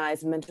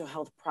unrecognized mental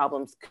health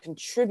problems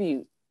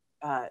contribute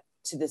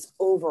to this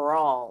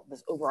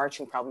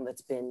overarching problem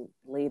that's been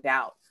laid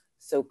out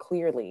so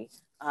clearly?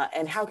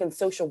 And how can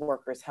social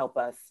workers help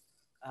us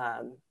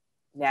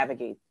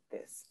navigate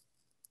this?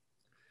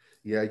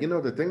 Yeah, you know,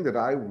 the thing that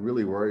I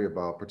really worry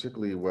about,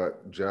 particularly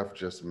what Jeff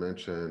just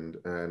mentioned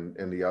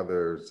and the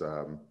others,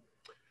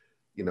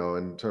 you know,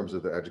 in terms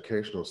of the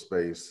educational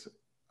space,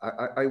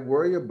 I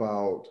worry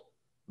about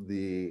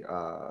the,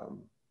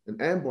 and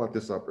Anne brought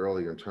this up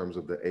earlier in terms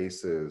of the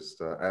ACEs,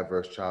 the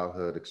adverse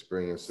childhood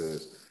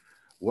experiences.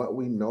 What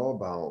we know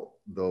about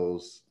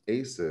those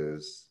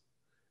ACEs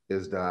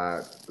is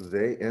that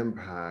they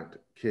impact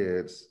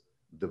kids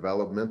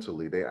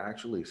developmentally, they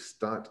actually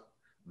stunt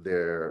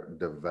their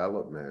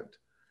development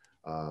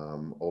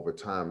over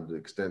time, the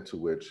extent to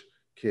which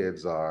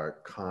kids are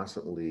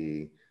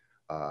constantly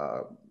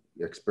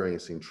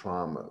experiencing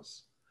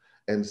traumas.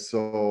 And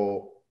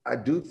so I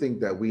do think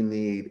that we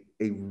need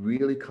a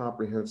really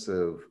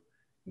comprehensive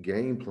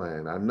game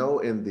plan. I know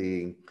in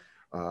the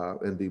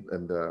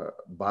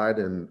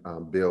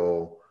Biden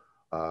bill,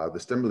 the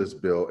stimulus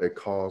bill, it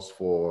calls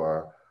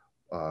for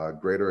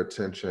greater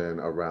attention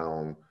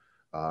around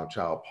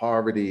child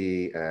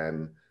poverty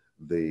and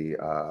the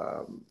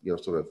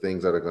sort of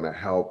things that are going to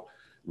help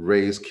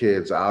raise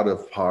kids out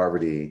of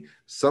poverty.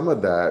 Some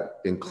of that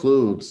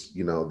includes,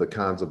 the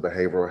kinds of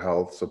behavioral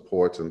health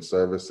supports and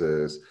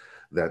services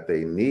that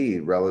they need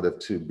relative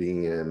to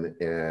being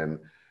in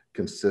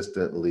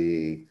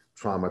consistently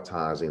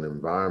traumatizing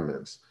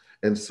environments.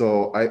 And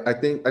so I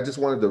think I just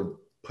wanted to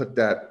put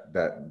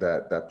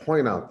that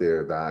point out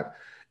there, that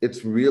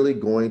it's really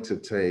going to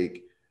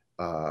take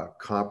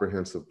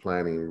comprehensive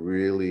planning,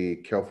 really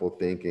careful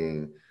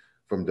thinking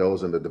from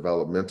those in the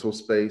developmental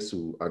space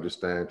who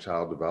understand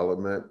child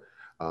development,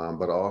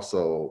 but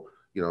also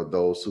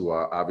those who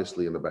are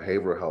obviously in the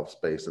behavioral health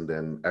space, and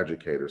then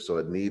educators. So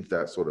it needs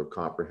that sort of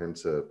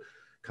comprehensive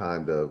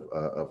kind of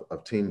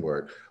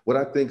teamwork. What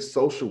I think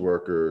social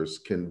workers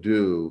can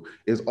do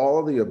is all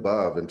of the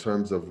above in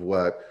terms of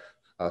what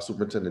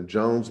Superintendent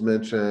Jones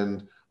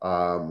mentioned,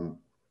 Ann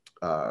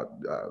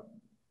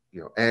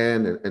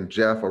and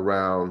Jeff,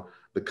 around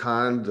the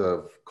kind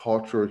of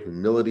cultural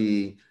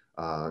humility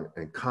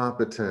and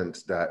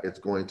competence that it's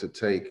going to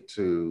take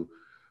to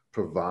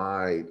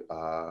provide,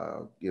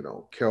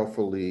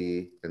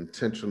 carefully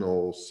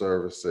intentional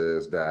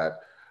services that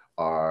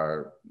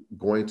are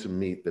going to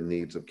meet the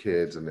needs of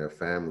kids and their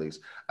families.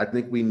 I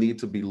think we need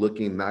to be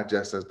looking not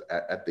just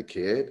at the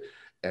kid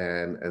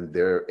and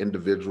their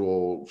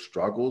individual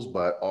struggles,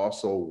 but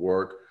also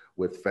work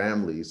with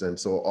families. And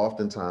so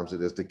oftentimes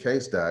it is the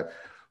case that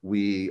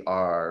we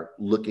are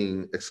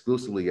looking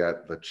exclusively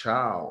at the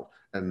child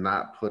and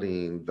not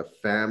putting the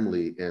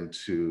family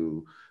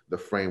into the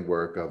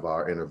framework of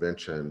our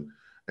intervention.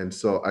 And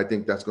so I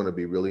think that's going to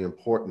be really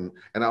important.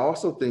 And I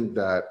also think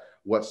that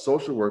what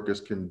social workers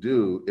can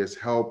do is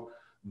help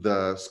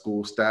the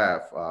school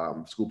staff,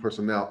 school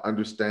personnel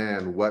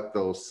understand what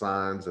those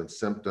signs and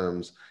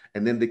symptoms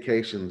and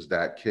indications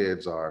that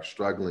kids are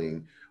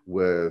struggling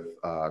with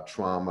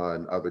trauma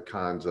and other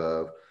kinds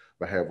of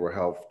behavioral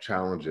health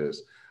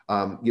challenges.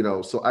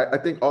 So I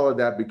think all of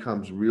that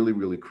becomes really,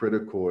 really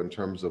critical in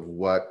terms of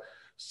what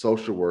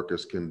social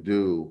workers can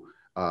do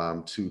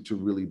to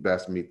really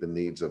best meet the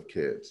needs of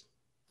kids.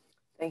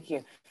 Thank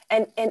you.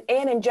 And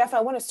Ann and Jeff,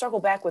 I want to circle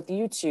back with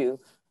you two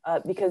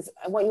because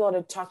I want you all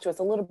to talk to us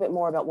a little bit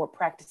more about what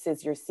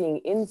practices you're seeing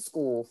in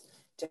schools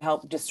to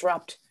help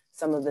disrupt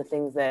some of the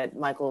things that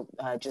Michael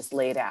just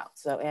laid out.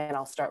 So Ann,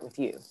 I'll start with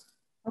you.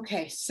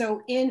 Okay,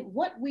 so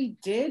what we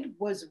did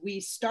was we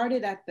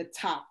started at the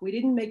top. We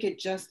didn't make it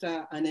just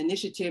an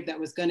initiative that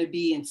was going to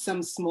be in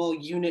some small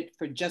unit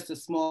for just a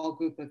small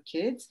group of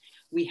kids.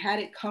 We had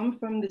it come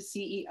from the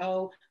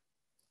CEO,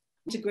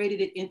 integrated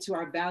it into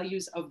our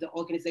values of the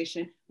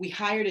organization. We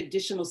hired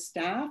additional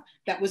staff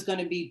that was going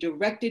to be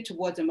directed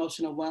towards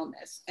emotional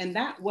wellness. And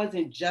that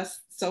wasn't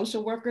just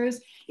social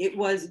workers. It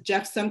was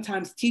Jeff,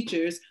 sometimes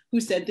teachers,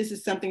 who said, this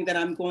is something that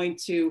I'm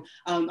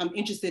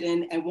interested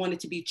in and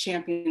wanted to be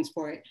champions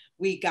for it.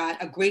 We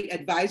got a great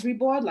advisory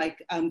board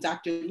like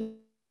Dr.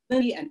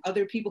 Lindy and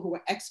other people who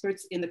were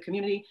experts in the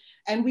community.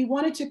 And we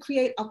wanted to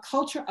create a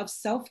culture of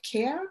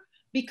self-care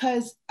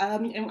because,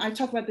 and I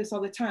talk about this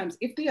all the time,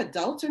 if the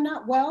adults are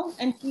not well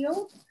and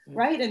healed,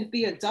 right? And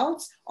the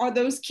adults are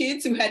those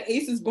kids who had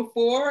ACEs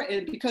before,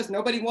 and because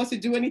nobody wants to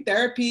do any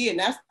therapy and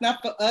that's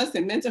not for us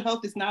and mental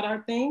health is not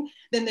our thing,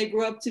 then they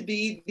grow up to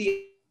be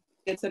the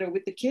that are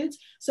with the kids.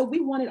 So we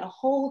wanted a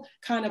whole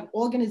kind of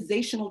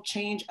organizational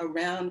change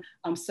around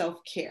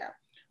self-care.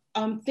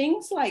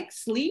 Things like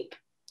sleep,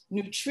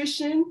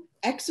 nutrition,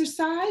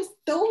 exercise,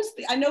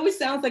 I know it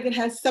sounds like it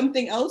has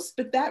something else,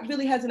 but that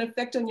really has an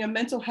effect on your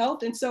mental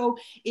health. And so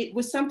it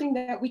was something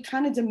that we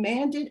kind of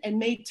demanded and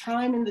made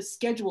time in the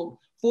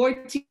schedule for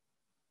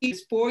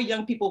teachers, for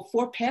young people,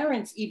 for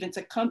parents even,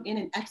 to come in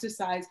and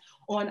exercise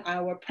on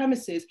our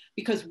premises,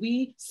 because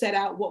we set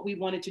out what we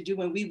wanted to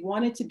do and we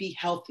wanted to be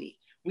healthy.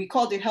 We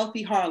called it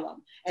Healthy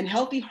Harlem. And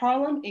Healthy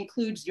Harlem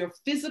includes your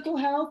physical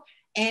health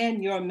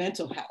and your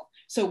mental health.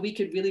 So we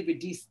could really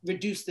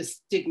reduce the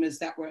stigmas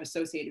that were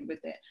associated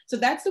with it. So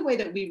that's the way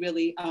that we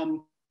really,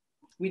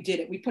 we did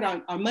it. We put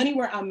our money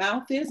where our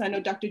mouth is. I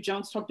know Dr.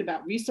 Jones talked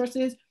about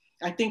resources.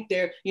 I think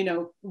there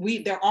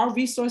are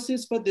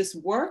resources for this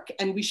work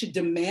and we should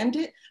demand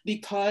it,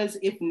 because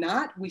if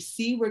not, we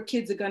see where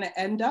kids are gonna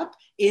end up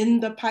in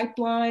the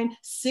pipeline,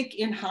 sick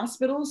in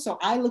hospitals. So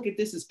I look at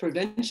this as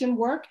prevention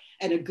work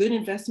and a good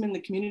investment in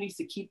the communities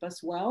to keep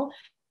us well.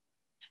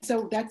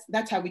 So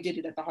that's how we did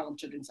it at the Harlem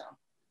Children's Home.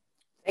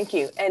 Thank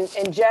you.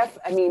 And Jeff,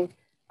 I mean,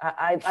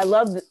 I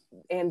love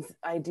Ann's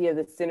idea,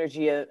 the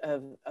synergy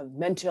of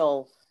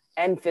mental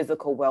and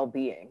physical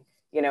well-being.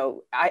 You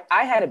know,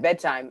 I had a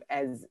bedtime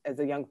as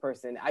a young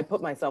person. I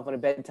put myself on a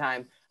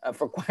bedtime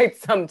for quite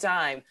some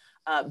time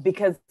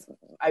because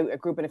I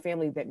grew up in a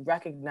family that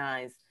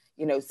recognized,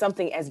 you know,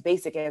 something as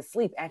basic as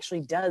sleep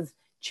actually does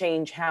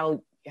change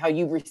how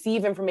you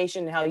receive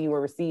information and how you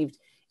are received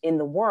in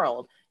the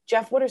world.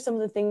 Jeff, what are some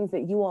of the things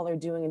that you all are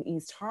doing in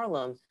East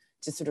Harlem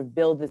to sort of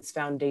build this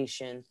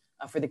foundation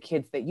for the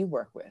kids that you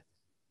work with?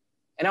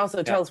 And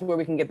also tell us where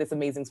we can get this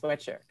amazing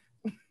sweatshirt.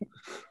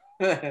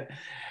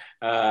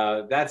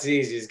 That's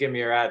easy. Just give me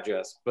your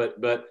address. But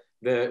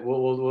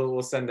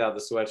we'll send out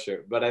the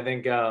sweatshirt. But I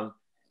think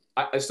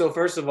so.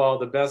 First of all,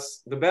 the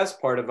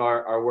best part of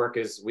our work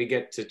is we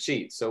get to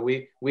cheat. So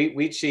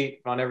we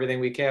cheat on everything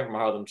we can from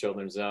Harlem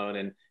Children's Zone,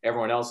 and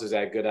everyone else has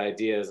had good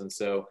ideas. And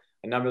so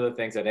a number of the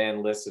things that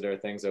Ann listed are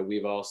things that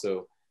we've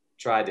also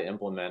tried to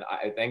implement.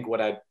 I think what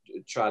I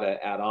try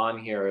to add on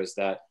here is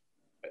that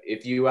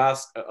if you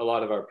ask a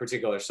lot of our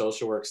particular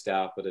social work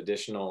staff, but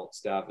additional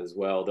staff as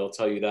well, they'll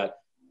tell you that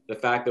the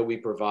fact that we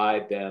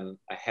provide them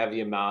a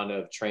heavy amount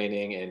of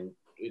training in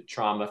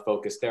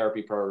trauma-focused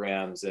therapy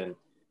programs and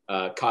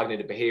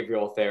cognitive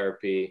behavioral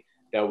therapy,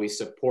 that we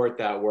support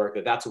that work,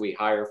 that's what we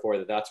hire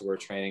for, that's what we're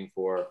training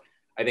for.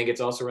 I think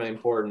it's also really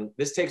important.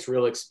 This takes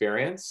real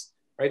experience,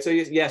 right? So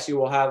yes, you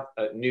will have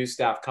new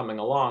staff coming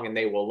along and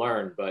they will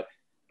learn, but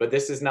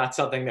this is not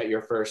something that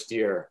your first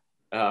year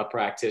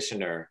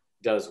practitioner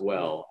does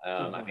well.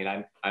 I mean,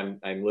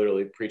 I'm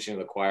literally preaching to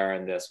the choir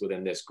in this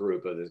within this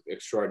group of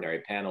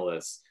extraordinary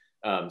panelists.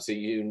 So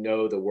you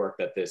know the work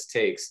that this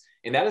takes.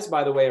 And that is,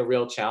 by the way, a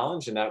real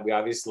challenge, and that we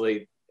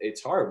obviously,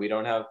 it's hard. We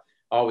don't have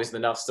always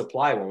enough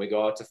supply when we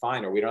go out to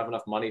find, or we don't have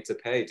enough money to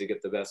pay to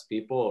get the best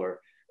people, or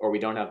we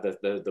don't have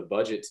the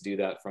budget to do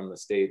that from the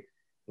state,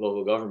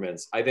 local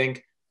governments. I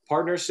think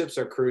partnerships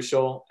are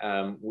crucial.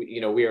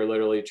 We are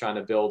literally trying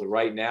to build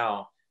right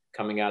now,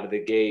 coming out of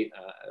the gate,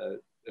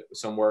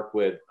 some work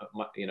with,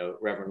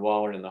 Reverend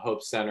Waller in the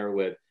Hope Center,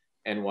 with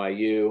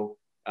NYU,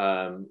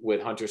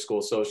 with Hunter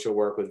School Social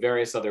Work, with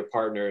various other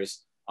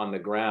partners on the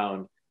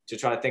ground to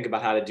try to think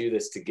about how to do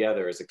this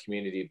together as a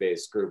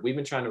community-based group. We've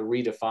been trying to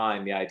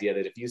redefine the idea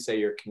that if you say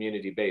you're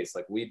community-based,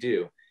 like we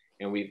do,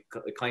 and we've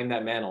claimed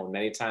that mantle, and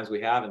many times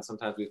we have, and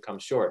sometimes we've come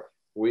short.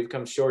 Where we've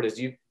come short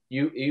is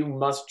you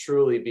must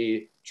truly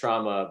be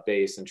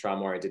trauma-based and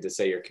trauma-oriented to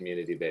say you're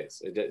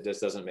community-based. It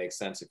just doesn't make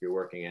sense if you're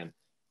working in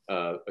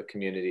a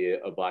community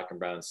of Black and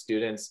Brown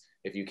students.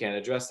 If you can't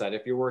address that,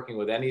 if you're working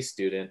with any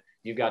student,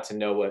 you've got to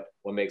know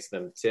what makes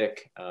them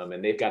tick,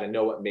 and they've got to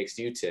know what makes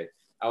you tick.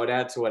 I would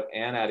add to what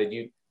Ann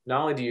added,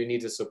 not only do you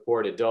need to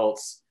support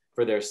adults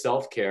for their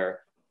self-care,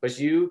 but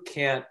you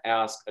can't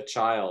ask a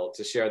child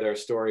to share their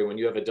story when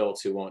you have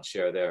adults who won't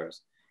share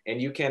theirs.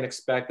 And you can't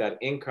expect that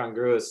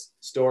incongruous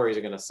stories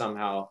are going to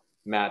somehow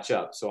match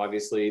up. So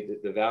obviously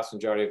the vast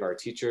majority of our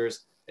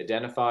teachers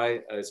identify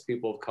as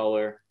people of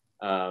color,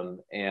 and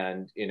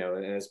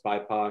as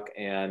BIPOC,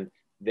 and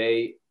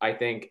I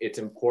think it's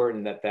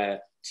important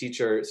that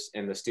teachers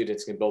and the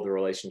students can build the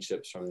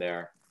relationships from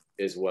there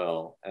as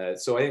well.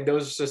 So I think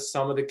those are just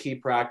some of the key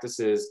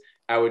practices.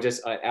 I would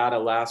just add a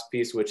last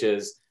piece, which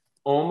is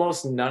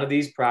almost none of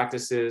these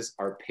practices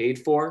are paid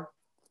for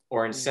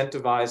or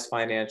incentivized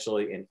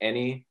financially in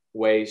any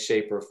way,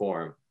 shape, or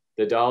form.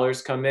 The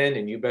dollars come in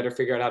and you better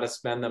figure out how to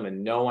spend them,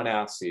 and no one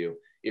asks you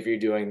if you're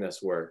doing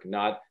this work,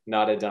 not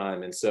a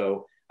dime. And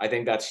so I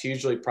think that's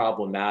hugely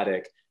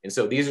problematic. And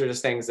so these are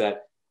just things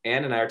that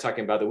Ann and I are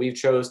talking about that we've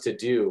chose to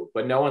do,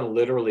 but no one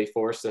literally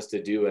forced us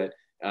to do it.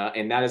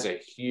 And that is a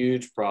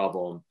huge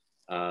problem.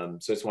 So I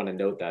just want to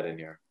note that in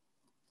here.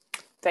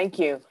 Thank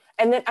you.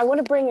 And then I want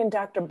to bring in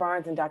Dr.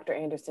 Barnes and Dr.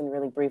 Anderson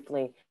really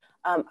briefly.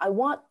 I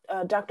want,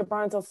 Dr.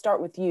 Barnes, I'll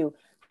start with you.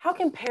 How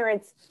can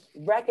parents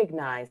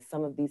recognize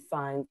some of these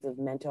signs of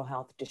mental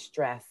health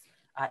distress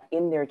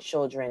in their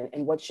children,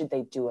 and what should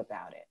they do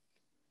about it?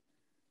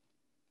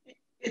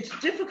 It's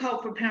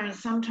difficult for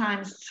parents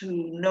sometimes to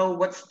know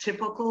what's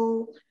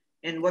typical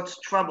and what's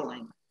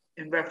troubling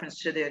in reference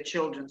to their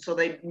children. So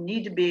they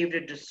need to be able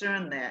to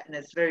discern that, and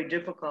it's very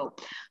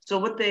difficult. So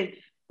what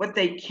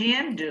they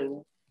can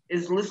do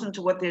is listen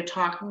to what they're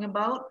talking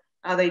about.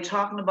 Are they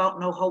talking about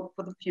no hope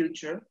for the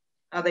future?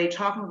 Are they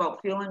talking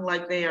about feeling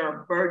like they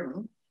are a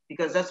burden?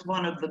 Because that's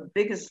one of the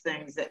biggest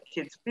things that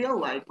kids feel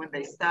like when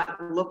they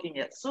start looking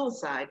at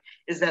suicide,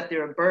 is that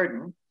they're a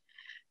burden.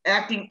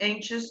 Acting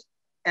anxious,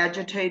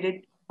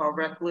 agitated, or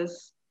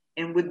reckless,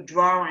 and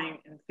withdrawing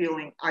and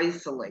feeling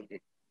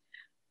isolated.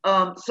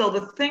 So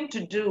the thing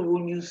to do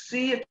when you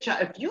see a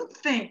child, if you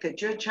think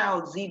that your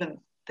child is even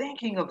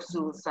thinking of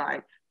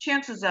suicide,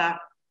 chances are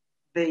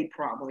they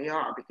probably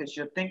are, because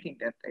you're thinking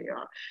that they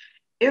are.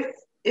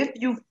 If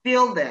you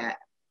feel that,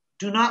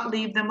 do not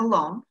leave them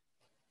alone.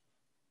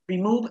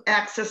 Remove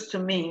access to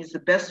means the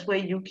best way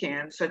you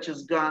can, such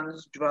as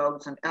guns,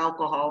 drugs, and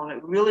alcohol. And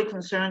it really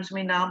concerns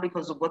me now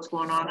because of what's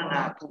going on in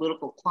our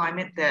political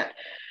climate, that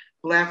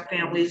Black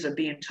families are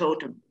being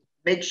told to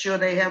make sure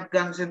they have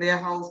guns in their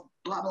house,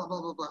 blah, blah, blah,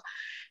 blah, blah.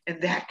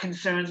 And that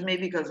concerns me,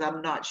 because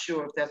I'm not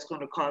sure if that's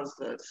going to cause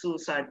the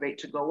suicide rate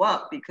to go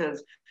up,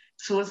 because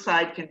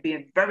Suicide can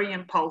be very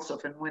impulsive,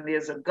 and when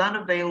there's a gun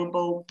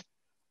available,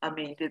 I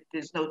mean,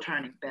 there's no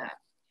turning back.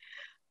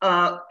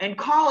 And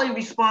call a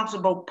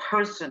responsible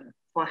person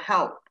for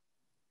help.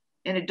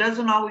 And it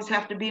doesn't always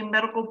have to be a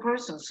medical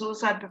person.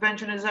 Suicide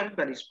prevention is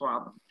everybody's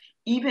problem,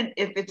 even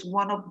if it's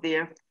one of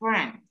their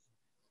friends,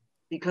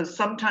 because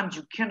sometimes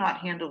you cannot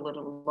handle it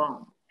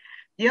alone.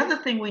 The other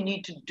thing we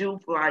need to do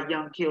for our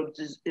young kids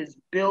is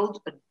build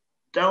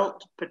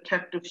adult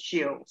protective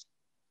shields.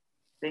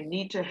 They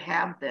need to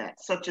have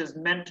that, such as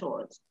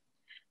mentors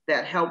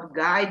that help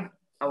guide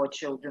our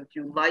children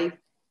through life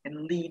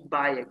and lead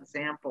by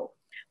example.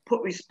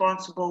 Put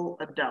responsible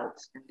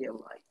adults in their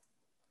life.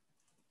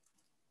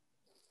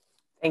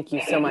 Thank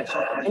you so much.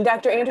 And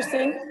Dr.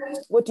 Anderson,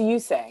 what do you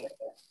say?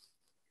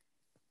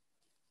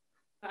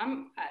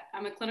 I'm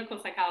a clinical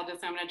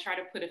psychologist. I'm going to try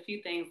to put a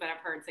few things that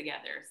I've heard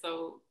together.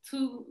 So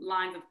 2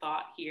 lines of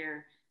thought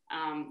here.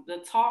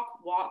 The talk,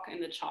 walk,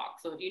 and the chalk.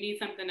 So if you need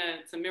something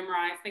to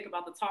memorize, think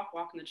about the talk,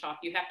 walk, and the chalk.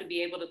 You have to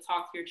be able to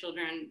talk to your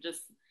children.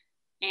 Just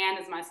Anne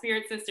is my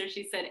spirit sister.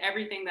 She said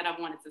everything that I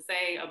wanted to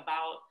say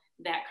about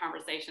that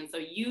conversation. So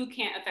you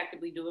can't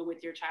effectively do it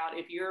with your child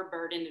if you're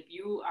burdened, if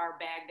you are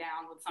bagged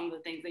down with some of the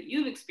things that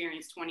you've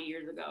experienced 20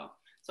 years ago.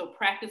 So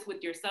practice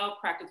with yourself,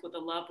 practice with a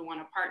loved one,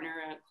 a partner,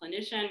 a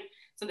clinician,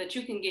 so that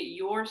you can get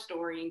your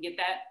story and get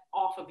that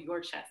off of your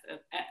chest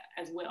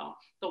as well.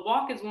 The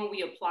walk is when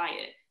we apply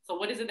it. So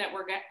what is it that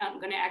we're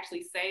going to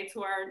actually say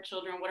to our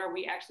children? What are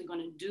we actually going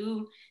to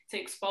do to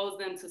expose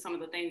them to some of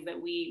the things that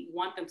we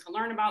want them to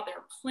learn about? There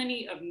are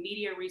plenty of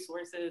media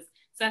resources,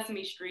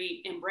 Sesame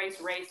Street,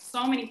 Embrace Race,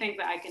 so many things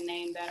that I can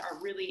name that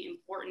are really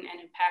important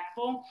and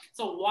impactful.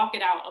 So walk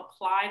it out,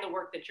 apply the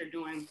work that you're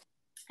doing.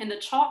 And the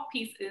chalk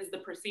piece is the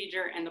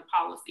procedure and the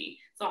policy.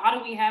 So how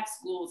do we have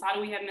schools? How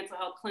do we have mental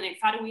health clinics?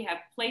 How do we have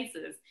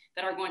places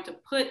that are going to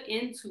put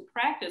into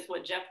practice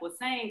what Jeff was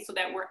saying so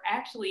that we're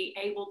actually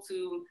able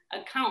to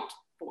account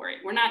for it?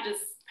 We're not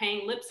just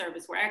paying lip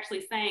service. We're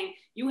actually saying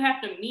you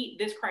have to meet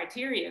this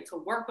criteria to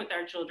work with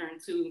our children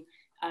to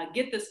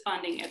get this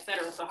funding, et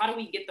cetera. So how do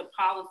we get the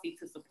policy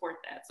to support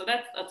that? So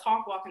that's a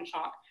talk, walk, and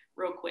chalk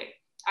real quick.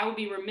 I would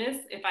be remiss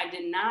if I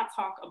did not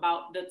talk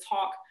about the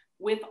talk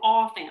with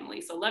all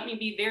families. So let me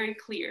be very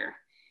clear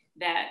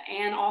that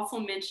Anne also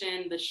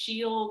mentioned the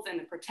shields and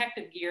the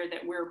protective gear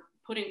that we're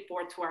putting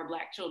forth to our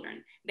Black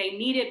children. They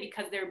need it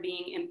because they're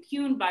being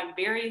impugned by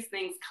various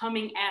things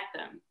coming at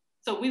them.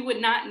 So we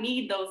would not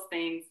need those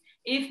things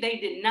if they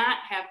did not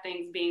have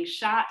things being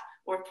shot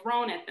or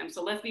thrown at them.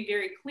 So let's be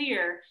very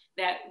clear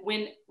that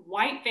when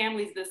white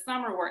families this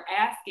summer were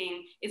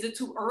asking, is it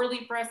too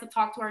early for us to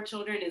talk to our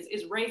children?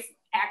 Is race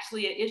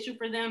actually an issue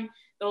for them?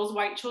 Those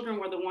white children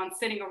were the ones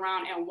sitting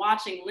around and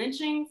watching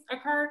lynchings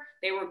occur.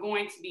 They were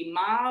going to be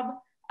mob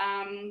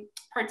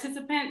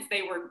participants.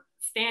 They were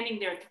standing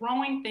there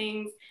throwing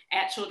things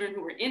at children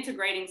who were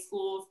integrating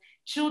schools.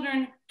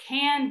 Children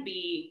can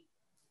be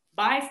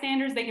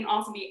bystanders. They can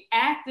also be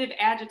active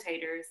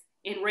agitators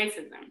in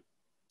racism.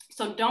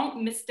 So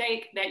don't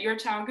mistake that your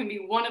child can be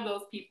one of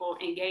those people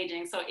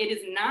engaging. So it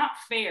is not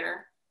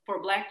fair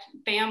for Black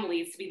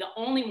families to be the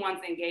only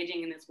ones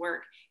engaging in this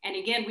work. And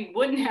again, we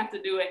wouldn't have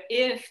to do it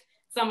if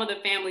some of the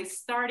families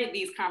started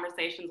these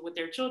conversations with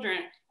their children,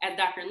 as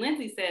Dr.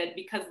 Lindsay said,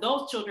 because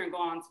those children go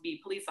on to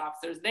be police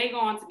officers, they go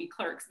on to be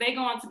clerks, they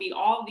go on to be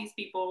all of these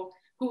people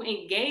who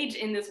engage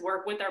in this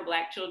work with our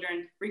Black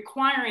children,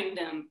 requiring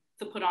them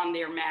to put on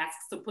their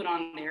masks, to put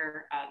on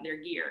their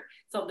gear.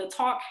 So the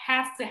talk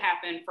has to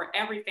happen for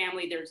every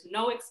family. There's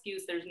no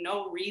excuse, there's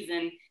no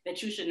reason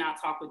that you should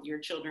not talk with your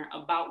children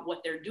about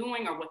what they're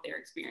doing or what they're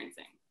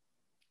experiencing.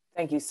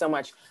 Thank you so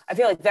much. I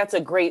feel like that's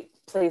a great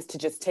place to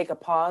just take a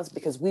pause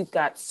because we've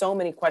got so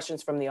many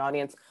questions from the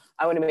audience.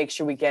 I want to make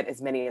sure we get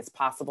as many as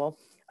possible.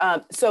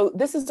 So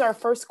this is our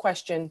first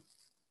question.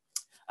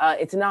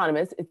 It's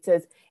anonymous. It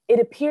says,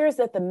 it appears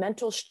that the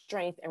mental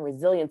strength and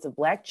resilience of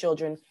Black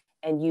children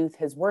and youth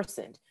has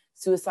worsened.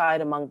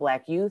 Suicide among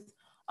Black youth,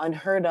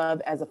 unheard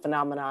of as a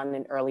phenomenon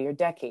in earlier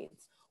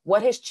decades.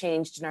 What has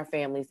changed in our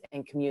families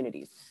and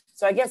communities?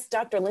 So I guess,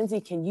 Dr. Lindsay,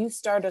 can you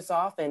start us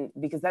off? And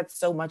because that's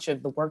so much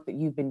of the work that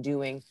you've been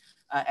doing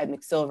at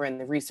McSilver and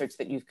the research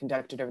that you've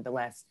conducted over the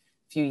last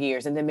few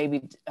years. And then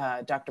maybe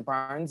Dr.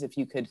 Barnes, if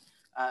you could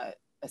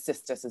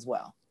assist us as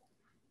well.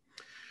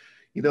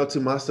 You know, to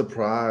my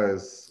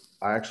surprise,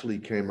 I actually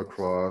came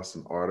across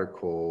an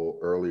article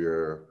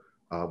earlier,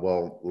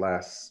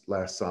 last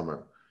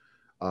summer,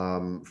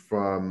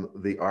 from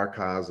the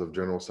Archives of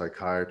General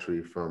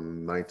Psychiatry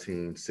from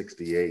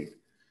 1968.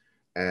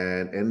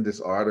 And in this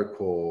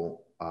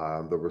article,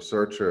 the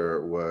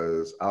researcher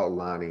was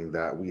outlining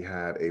that we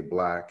had a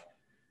Black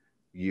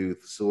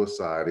youth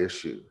suicide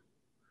issue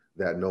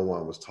that no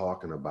one was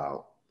talking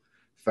about.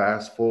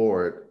 Fast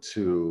forward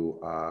to,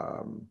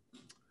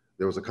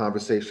 there was a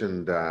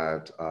conversation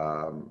that,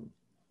 I'm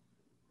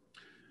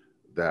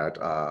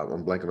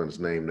blanking on his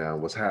name now,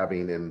 was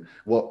having, and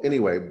well,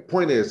 anyway,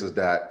 point is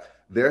that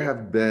there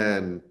have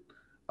been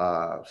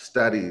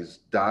studies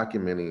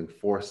documenting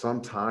for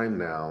some time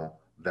now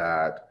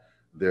that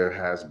there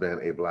has been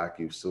a Black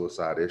youth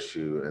suicide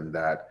issue, and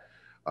that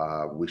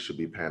we should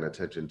be paying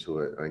attention to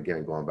it. And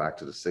again, going back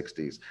to the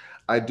 60s.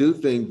 I do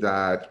think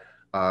that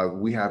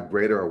we have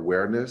greater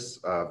awareness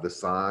of the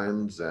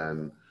signs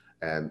and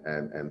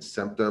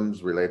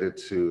symptoms related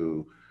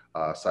to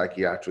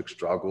psychiatric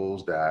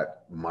struggles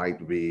that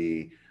might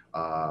be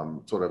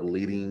sort of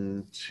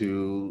leading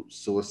to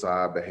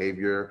suicide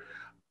behavior.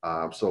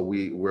 So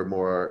we're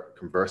more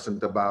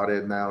conversant about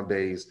it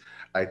nowadays.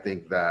 I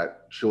think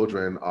that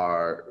children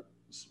are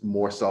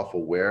more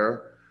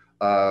self-aware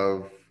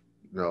of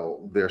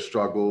their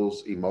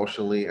struggles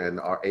emotionally and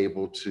are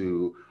able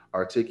to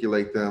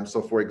articulate them.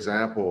 So for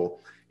example,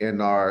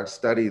 in our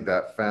study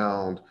that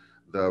found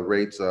the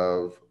rates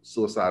of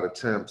suicide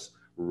attempts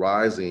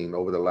rising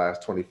over the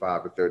last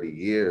 25 to 30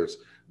 years,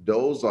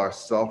 those are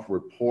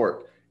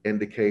self-report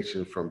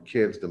indications from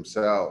kids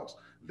themselves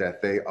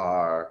that they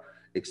are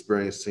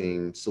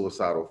experiencing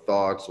suicidal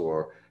thoughts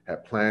or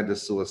had planned a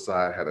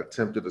suicide, had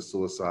attempted a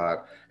suicide.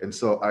 And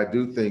so I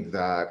do think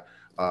that,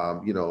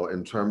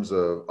 in terms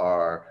of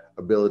our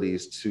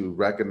abilities to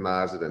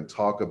recognize it and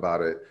talk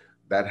about it,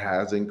 that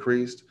has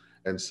increased.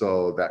 And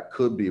so that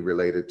could be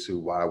related to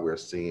why we're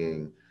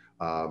seeing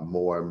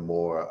more and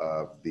more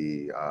of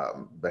the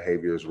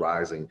behaviors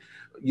rising.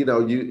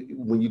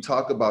 When you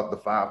talk about the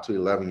 5 to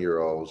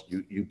 11-year-olds,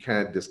 you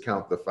can't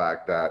discount the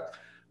fact that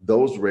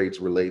those rates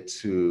relate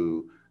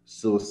to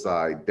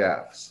suicide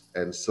deaths.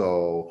 And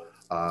so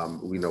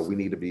we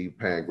need to be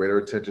paying greater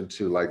attention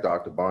to, like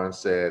Dr. Barnes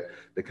said,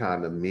 the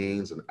kind of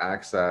means and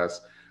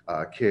access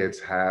kids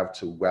have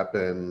to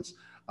weapons.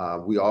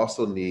 We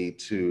also need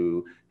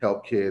to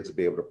help kids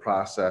be able to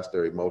process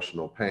their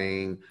emotional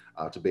pain,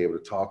 to be able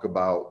to talk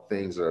about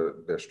things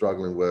that they're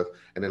struggling with.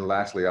 And then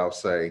lastly, I'll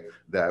say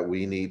that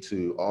we need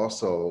to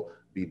also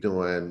be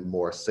doing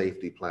more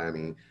safety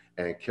planning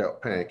and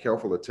paying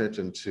careful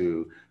attention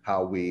to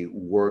how we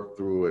work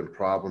through and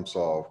problem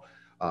solve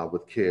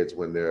with kids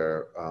when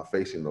they're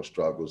facing those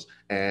struggles.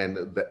 And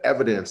the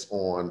evidence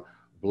on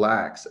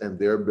Blacks and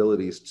their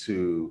abilities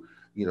to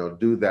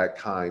do that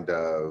kind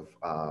of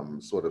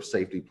sort of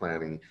safety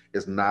planning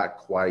is not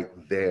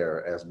quite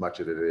there as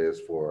much as it is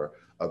for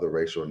other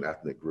racial and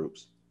ethnic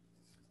groups.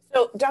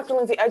 So, Dr.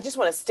 Lindsay, I just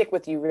want to stick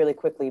with you really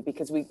quickly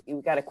because we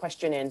got a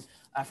question in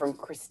from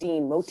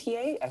Christine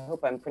Motier, I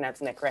hope I'm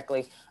pronouncing that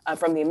correctly,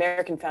 from the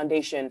American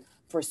Foundation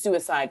for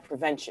Suicide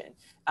Prevention,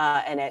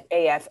 and at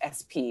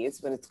AFSP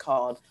is what it's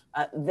called.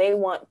 They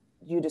want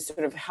you to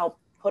sort of help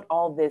put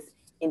all this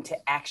into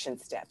action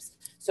steps.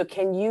 So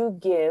can you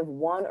give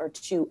 1 or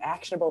 2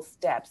 actionable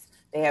steps?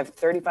 They have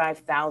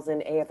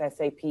 35,000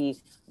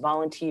 AFSAP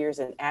volunteers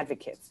and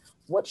advocates.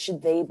 What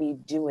should they be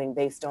doing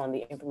based on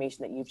the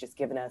information that you've just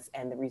given us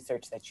and the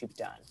research that you've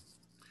done?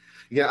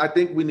 Yeah, I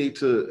think we need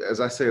to, as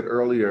I said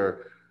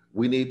earlier,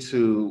 we need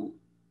to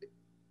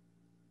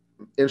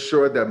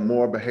ensure that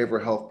more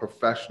behavioral health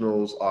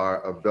professionals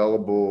are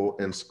available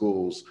in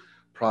schools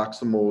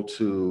proximal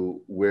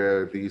to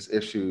where these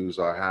issues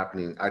are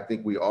happening. I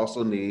think we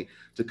also need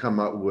to come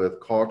up with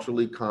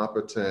culturally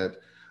competent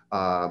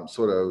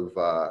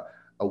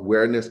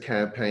awareness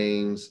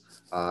campaigns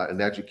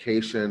and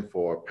education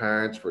for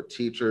parents, for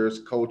teachers,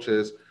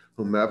 coaches,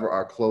 whomever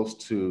are close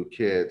to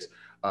kids.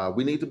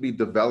 We need to be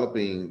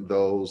developing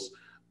those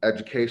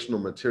educational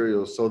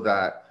materials so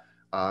that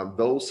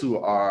those who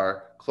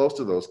are close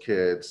to those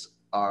kids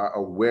are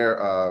aware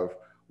of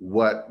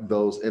what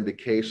those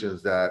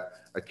indications that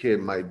a kid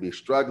might be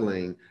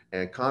struggling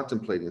and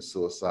contemplating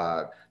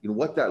suicide,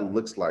 what that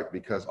looks like,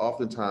 because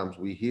oftentimes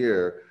we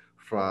hear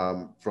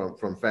from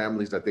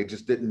families that they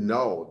just didn't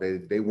know,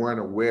 they weren't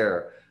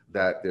aware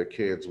that their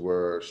kids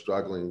were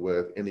struggling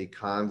with any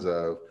kinds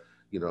of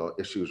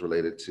issues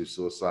related to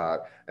suicide.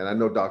 And I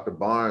know Dr.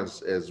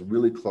 Barnes is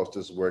really close to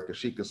this work and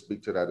she can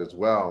speak to that as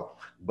well.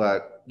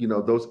 But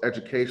those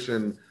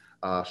education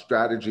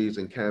strategies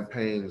and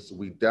campaigns,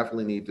 we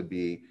definitely need to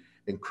be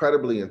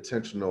incredibly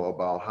intentional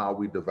about how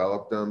we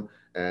develop them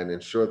and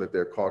ensure that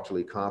they're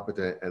culturally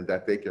competent and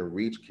that they can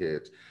reach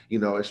kids.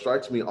 It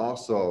strikes me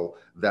also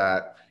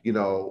that,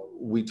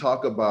 we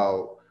talk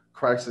about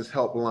crisis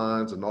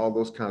helplines and all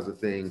those kinds of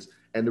things.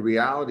 And the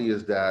reality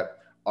is that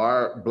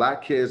our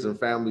Black kids and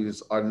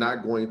families are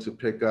not going to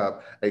pick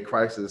up a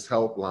crisis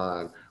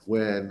helpline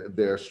when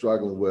they're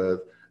struggling with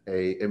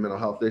a mental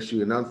health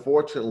issue. And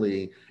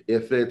unfortunately,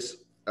 if it's,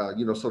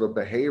 sort of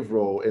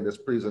behavioral in its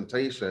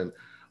presentation,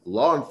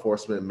 law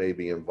enforcement may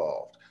be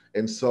involved.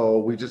 And so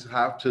we just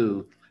have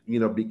to,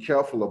 be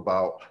careful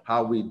about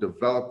how we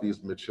develop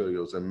these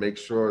materials and make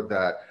sure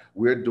that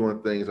we're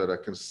doing things that are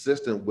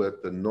consistent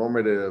with the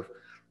normative,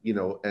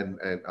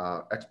 and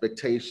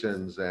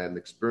expectations and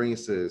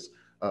experiences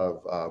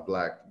of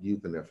Black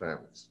youth and their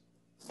families.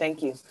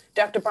 Thank you.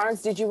 Dr.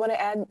 Barnes, did you want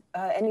to add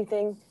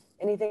anything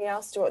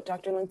else to what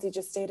Dr. Lindsay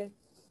just stated?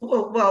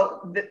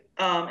 Well,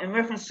 in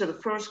reference to the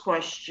first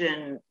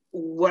question,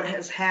 what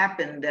has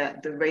happened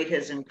that the rate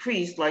has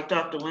increased, like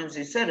Dr.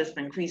 Lindsay said, it's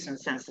been increasing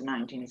since the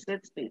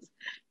 1960s,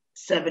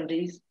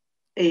 70s,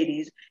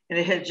 80s, and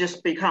it has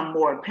just become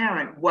more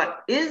apparent.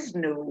 What is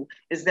new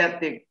is that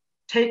they're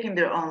taking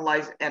their own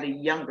lives at a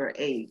younger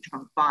age,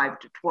 from 5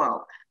 to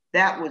 12.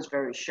 That was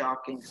very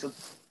shocking. So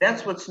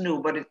that's what's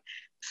new, but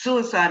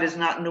suicide is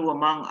not new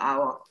among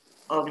our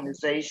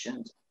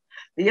organizations.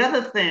 The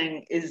other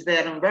thing is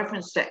that in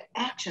reference to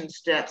action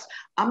steps,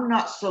 I'm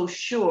not so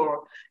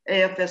sure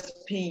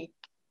AFSP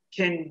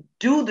can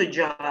do the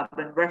job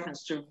in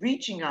reference to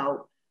reaching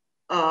out.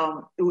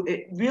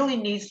 It really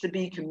needs to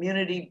be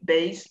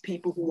community-based,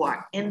 people who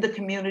are in the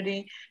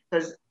community,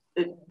 because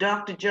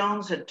Dr.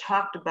 Jones had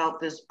talked about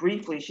this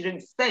briefly. She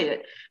didn't say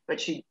it,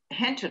 but she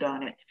hinted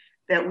on it,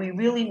 that we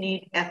really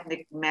need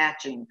ethnic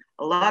matching.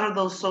 A lot of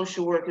those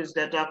social workers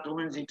that Dr.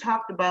 Lindsay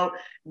talked about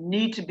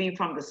need to be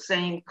from the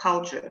same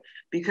culture,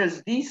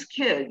 because these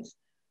kids,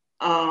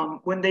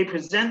 when they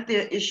present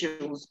their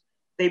issues,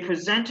 they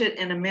present it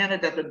in a manner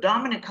that the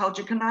dominant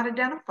culture cannot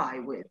identify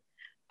with.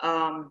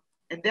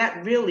 And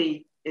that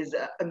really is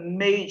a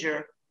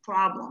major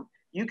problem.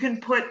 You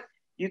can put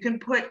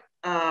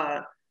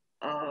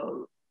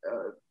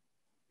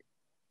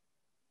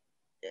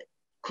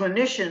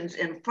clinicians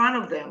in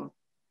front of them,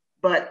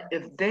 but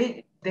if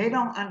they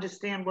don't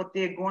understand what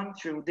they're going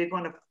through, they're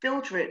going to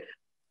filter it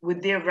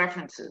with their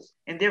references,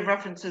 and their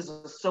references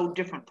are so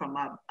different from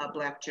our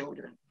Black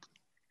children.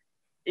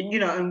 And, you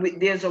know, and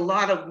there's a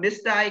lot of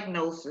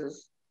misdiagnosis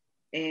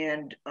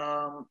and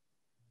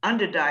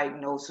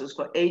underdiagnosis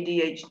for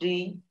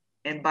ADHD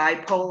and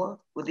bipolar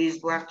with these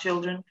Black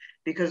children,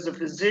 because the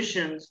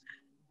physicians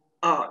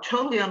are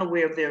totally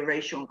unaware of their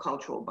racial and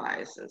cultural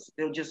biases.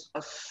 They'll just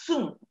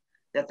assume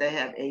that they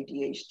have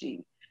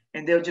ADHD,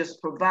 and they'll just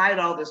provide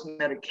all this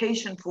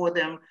medication for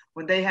them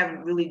when they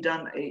haven't really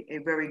done a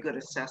very good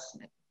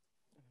assessment.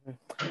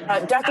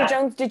 Dr.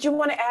 Jones, did you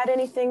want to add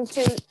anything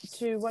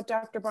to what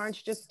Dr. Barnes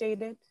just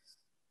stated?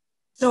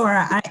 Sure,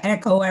 I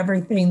echo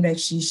everything that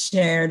she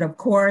shared. Of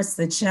course,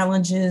 the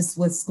challenges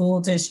with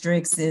school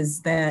districts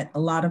is that a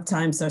lot of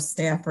times our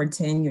staff are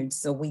tenured,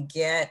 so we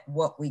get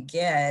what we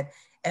get,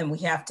 and we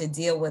have to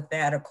deal with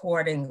that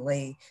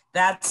accordingly.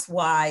 That's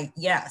why,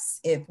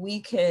 yes, if we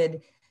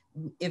could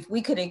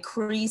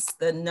increase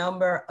the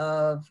number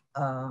of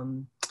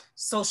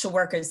social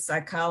workers,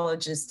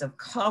 psychologists of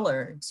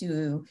color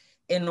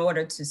in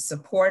order to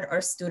support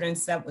our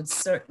students, that would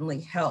certainly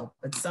help.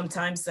 But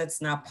sometimes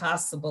that's not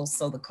possible.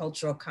 So the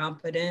cultural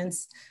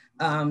competence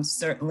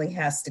certainly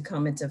has to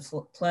come into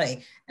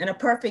play. And a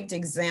perfect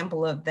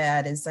example of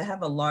that is I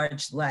have a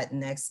large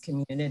Latinx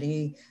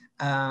community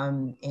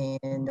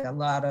and a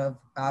lot of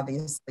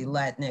obviously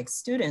Latinx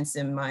students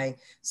in my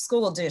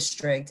school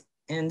district.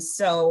 And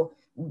so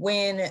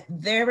when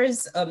there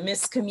is a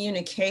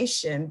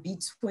miscommunication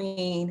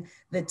between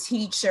the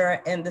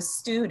teacher and the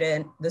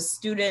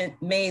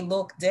student may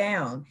look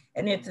down.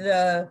 And if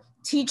the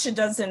teacher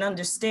doesn't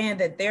understand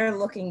that they're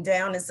looking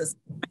down as a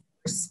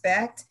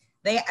respect,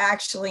 they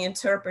actually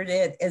interpret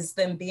it as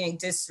them being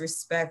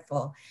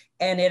disrespectful.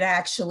 And it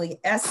actually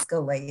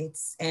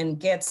escalates and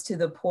gets to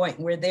the point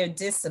where they're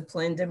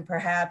disciplined and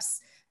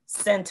perhaps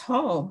sent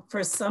home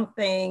for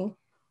something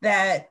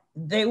that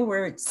they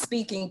were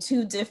speaking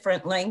two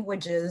different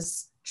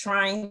languages,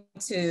 trying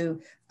to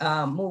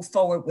move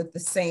forward with the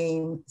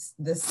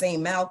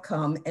same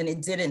outcome, and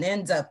it didn't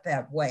end up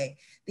that way.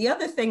 The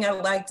other thing I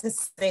like to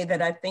say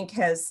that I think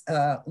has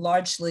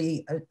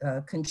largely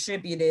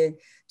contributed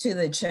to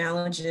the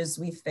challenges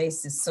we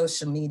face is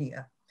social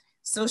media.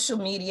 Social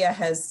media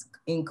has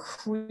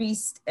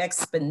increased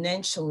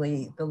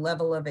exponentially the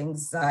level of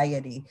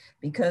anxiety,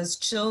 because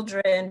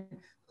children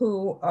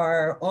who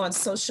are on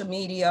social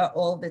media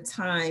all the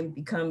time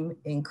become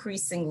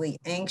increasingly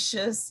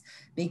anxious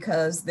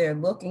because they're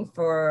looking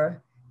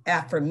for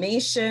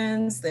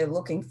affirmations, they're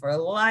looking for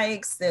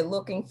likes, they're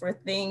looking for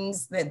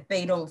things that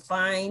they don't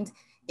find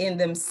in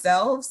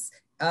themselves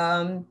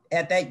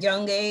at that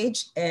young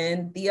age.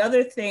 And the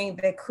other thing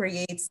that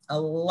creates a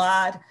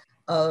lot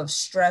of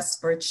stress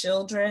for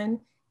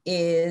children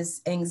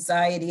is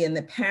anxiety in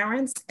the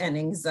parents and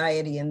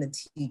anxiety in the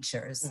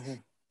teachers. Mm-hmm.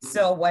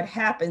 So what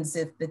happens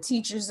if the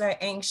teachers are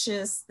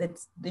anxious, that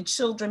the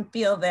children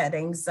feel that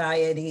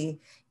anxiety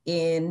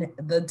in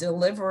the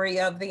delivery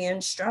of the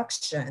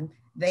instruction.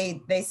 They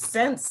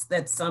sense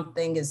that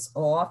something is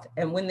off.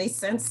 And when they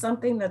sense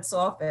something that's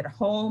off at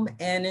home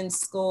and in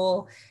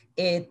school,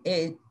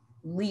 it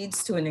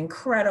leads to an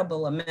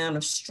incredible amount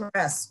of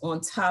stress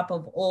on top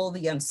of all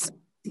the uncertainty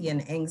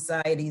and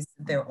anxieties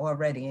they're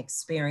already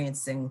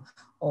experiencing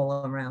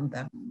all around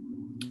them.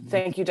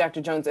 Thank you,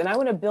 Dr. Jones. And I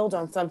want to build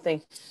on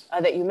something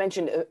that you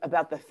mentioned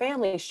about the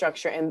family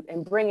structure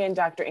and bring in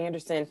Dr.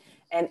 Anderson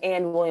and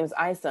Ann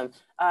Williams-Isom.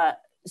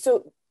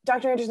 So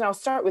Dr. Anderson, I'll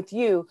start with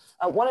you.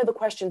 One of the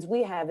questions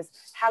we have is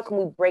how can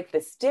we break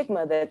the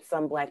stigma that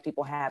some Black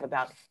people have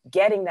about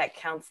getting that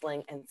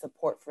counseling and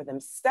support for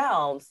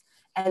themselves,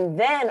 and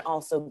then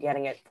also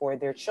getting it for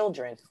their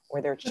children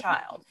or their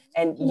child?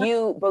 And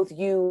both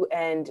you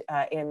and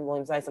Ann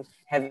Williams-Isom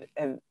have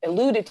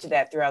alluded to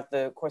that throughout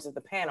the course of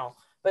the panel.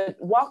 But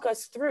walk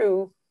us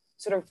through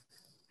sort of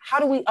how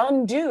do we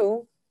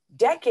undo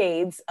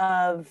decades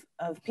of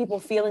people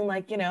feeling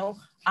like, you know,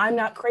 I'm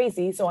not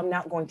crazy, so I'm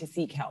not going to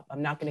seek help.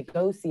 I'm not going to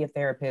go see a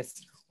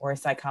therapist or a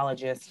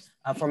psychologist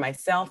for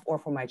myself or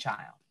for my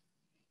child.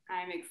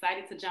 I'm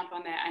excited to jump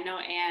on that. I know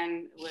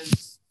Anne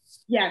was.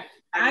 Yes,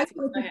 I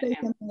wanted to say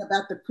something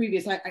about the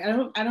previous. I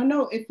don't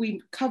know if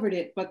we covered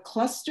it, but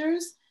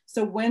clusters.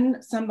 So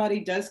when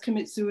somebody does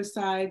commit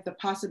suicide, the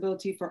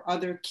possibility for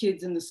other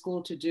kids in the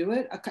school to do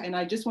it. And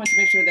I just want to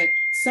make sure that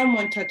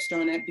someone touched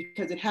on it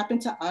because it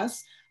happened to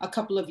us a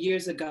couple of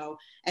years ago.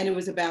 And it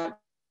was about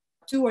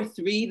 2 or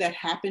 3 that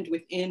happened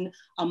within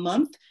a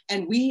month.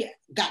 And we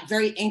got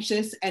very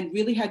anxious and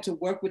really had to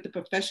work with the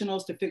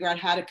professionals to figure out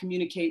how to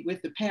communicate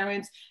with the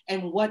parents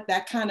and what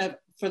that kind of,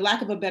 for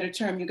lack of a better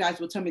term, you guys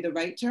will tell me the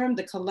right term,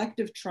 the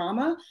collective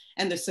trauma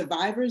and the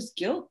survivor's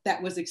guilt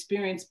that was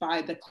experienced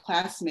by the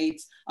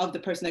classmates of the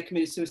person that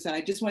committed suicide.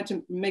 I just want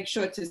to make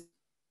sure to say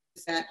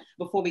that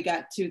before we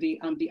got to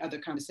the other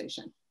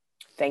conversation.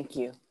 Thank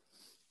you.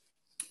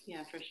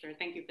 Yeah, for sure.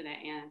 Thank you for that,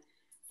 Anne.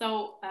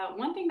 So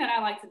one thing that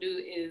I like to do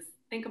is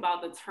think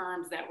about the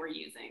terms that we're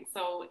using.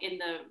 So in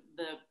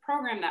the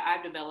program that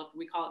I've developed,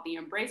 we call it the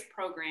Embrace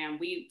program.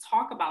 We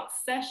talk about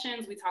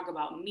sessions, we talk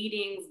about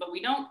meetings, but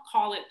we don't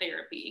call it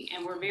therapy.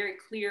 And we're very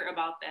clear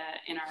about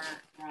that in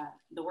our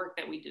the work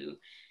that we do.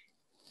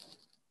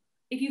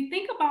 If you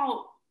think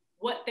about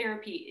what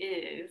therapy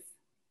is,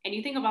 and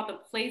you think about the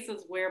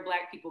places where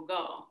Black people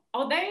go,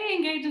 oh, they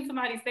engage in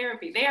somebody's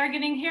therapy. They are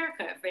getting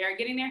haircuts. They are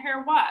getting their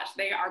hair washed.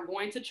 They are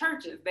going to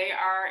churches. They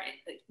are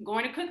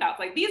going to cookouts.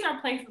 Like, these are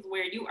places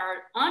where you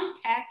are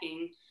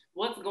unpacking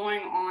what's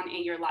going on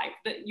in your life,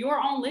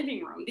 your own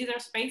living room. These are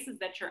spaces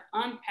that you're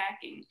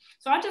unpacking.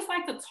 So I just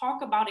like to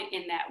talk about it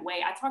in that way.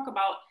 I talk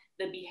about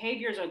the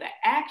behaviors or the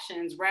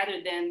actions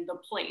rather than the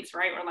place,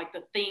 right? Or like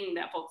the thing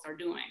that folks are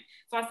doing.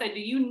 So I said,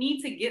 do you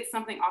need to get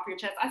something off your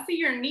chest? I see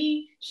your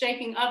knee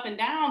shaking up and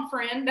down,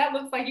 friend. That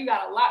looks like you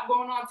got a lot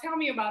going on. Tell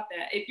me about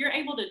that. If you're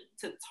able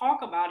to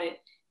talk about it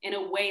in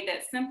a way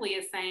that simply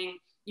is saying,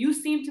 you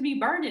seem to be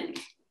burdened.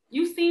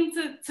 You seem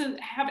to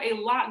have a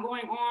lot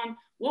going on.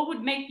 What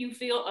would make you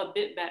feel a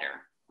bit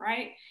better,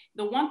 right?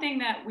 The one thing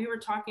that we were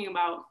talking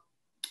about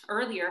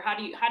earlier, how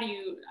do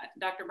you,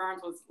 Dr.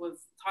 Barnes was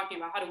talking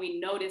about, how do we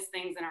notice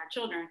things in our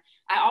children?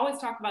 I always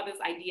talk about this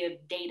idea of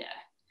data.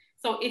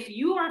 So if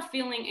you are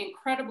feeling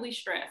incredibly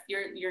stressed,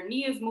 your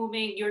knee is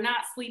moving, you're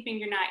not sleeping,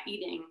 you're not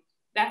eating,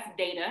 that's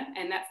data,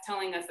 and that's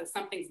telling us that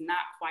something's not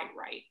quite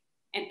right.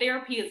 And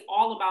therapy is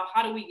all about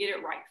how do we get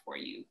it right for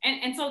you?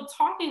 And so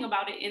talking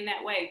about it in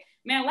that way,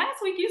 man,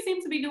 last week you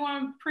seem to be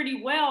doing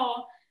pretty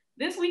well.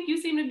 This week you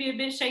seem to be a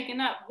bit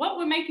shaken up. What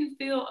would make you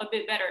feel a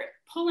bit better?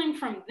 Pulling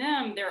from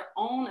them their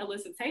own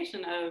elicitation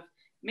of,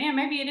 man,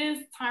 maybe it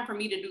is time for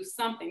me to do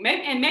something.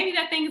 Maybe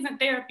that thing isn't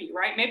therapy,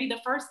 right? Maybe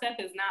the first step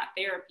is not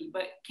therapy,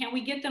 but can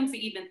we get them to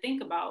even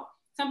think about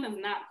something's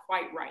not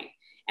quite right?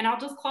 And I'll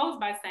just close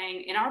by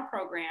saying, in our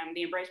program,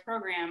 the Embrace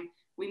program,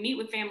 we meet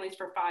with families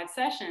for 5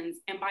 sessions.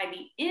 And by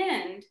the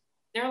end,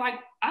 they're like,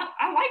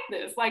 I like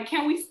this. Like,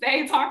 can we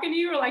stay talking to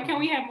you? Or like, can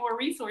we have more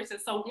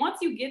resources? So once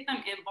you get them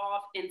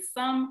involved in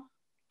some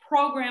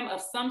program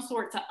of some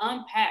sort to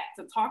unpack,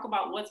 to talk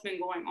about what's been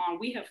going on,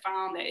 we have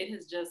found that it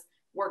has just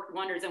worked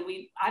wonders. And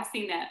I've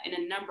seen that in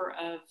a number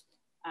of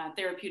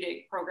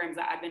therapeutic programs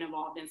that I've been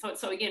involved in.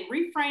 So again,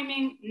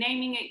 reframing,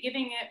 naming it,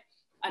 giving it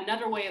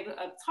another way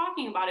of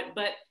talking about it,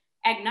 but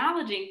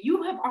acknowledging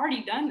you have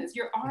already done this.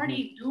 You're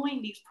already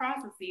doing these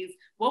processes.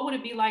 What would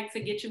it be like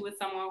to get you with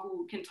someone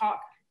who can talk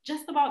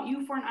just about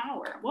you for an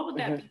hour? What would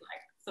that be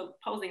like? So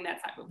posing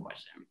that type of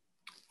question.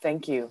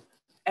 Thank you.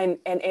 And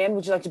Anne,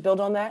 would you like to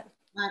build on that?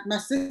 My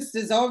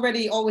sister's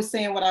already always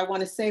saying what I want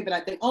to say,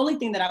 but the only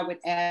thing that I would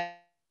add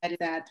is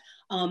that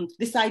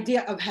this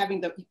idea of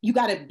having you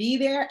got to be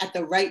there at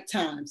the right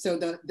time. So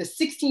the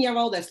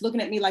 16-year-old that's looking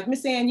at me like,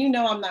 Miss Ann, you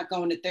know I'm not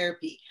going to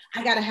therapy.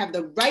 I got to have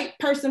the right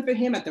person for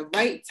him at the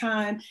right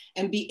time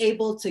and be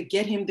able to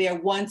get him there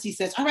once he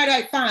says, all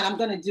right, fine, I'm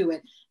going to do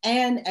it.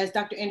 And as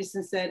Dr.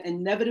 Anderson said,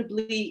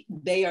 inevitably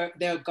their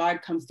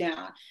guard comes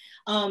down.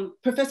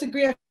 Professor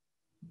Greer,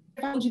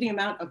 I told you the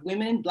amount of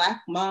women,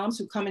 Black moms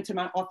who come into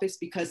my office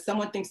because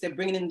someone thinks they're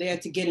bringing them there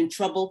to get in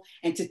trouble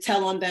and to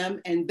tell on them.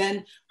 And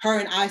then her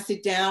and I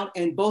sit down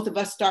and both of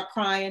us start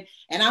crying.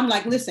 And I'm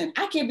like, listen,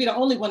 I can't be the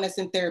only one that's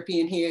in therapy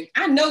in here.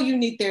 I know you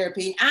need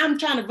therapy. I'm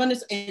trying to run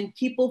this. And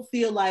people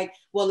feel like,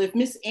 well, if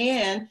Miss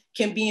Ann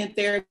can be in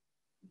therapy,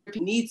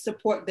 needs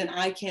support, then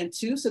I can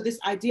too. So this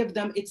idea of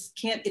them,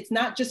 it's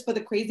not just for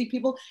the crazy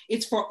people,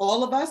 it's for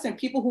all of us, and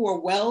people who are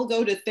well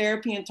go to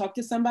therapy and talk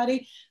to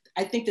somebody.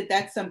 I think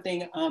that's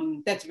something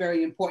that's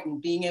very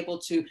important, being able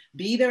to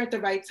be there at the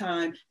right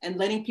time and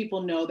letting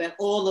people know that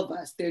all of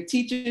us, their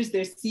teachers,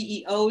 their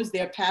CEOs,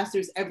 their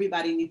pastors,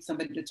 everybody needs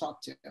somebody to talk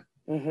to.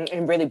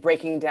 And really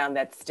breaking down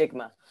that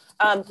stigma.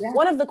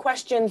 One of the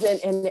questions,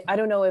 and I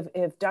don't know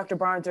if Dr.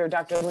 Barnes or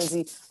Dr.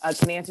 Lindsay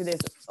can answer this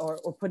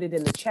or put it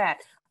in the chat.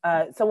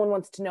 Someone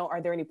wants to know,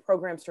 are there any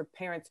programs for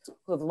parents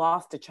who have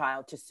lost a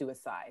child to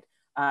suicide?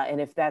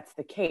 And if that's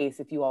the case,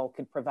 if you all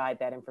could provide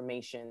that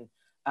information,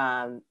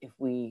 if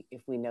we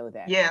know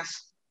that.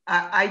 Yes,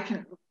 I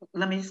can,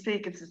 let me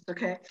speak, if it's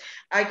okay.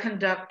 I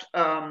conduct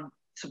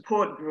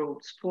support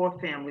groups for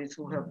families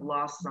who have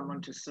lost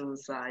someone to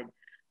suicide.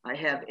 I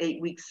have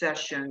 8-week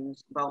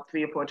sessions about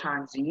 3 or 4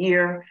 times a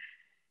year.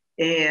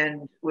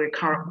 And we're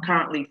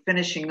currently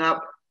finishing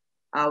up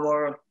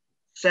our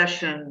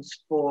sessions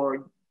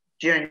for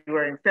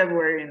January and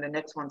February, and the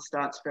next one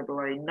starts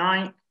February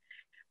 9th.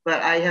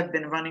 But I have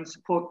been running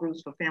support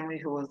groups for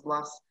families who has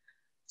lost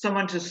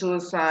someone to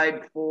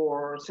suicide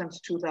since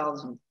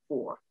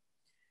 2004.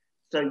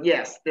 So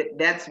yes,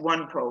 that's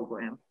one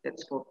program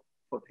that's for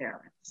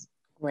parents.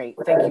 Great,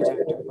 thank you,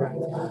 Dr.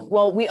 Burns.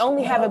 Well, we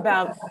only have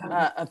about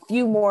a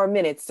few more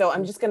minutes, so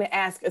I'm just going to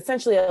ask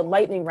essentially a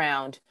lightning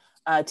round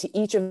to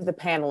each of the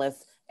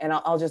panelists, and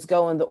I'll just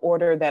go in the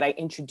order that I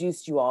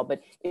introduced you all.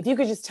 But if you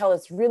could just tell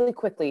us really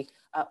quickly,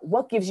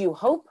 what gives you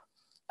hope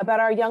about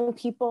our young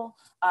people,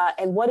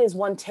 and what is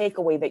one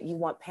takeaway that you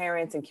want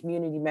parents and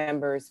community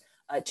members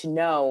to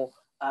know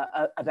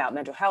about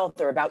mental health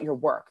or about your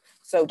work?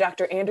 So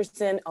Dr.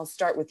 Anderson, I'll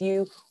start with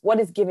you. What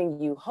is giving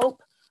you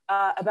hope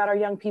about our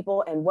young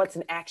people, and what's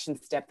an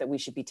action step that we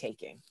should be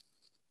taking?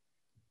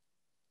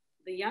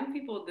 The young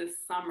people this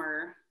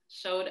summer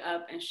showed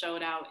up and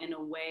showed out in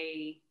a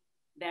way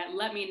that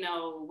let me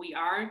know we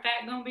are in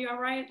fact gonna be all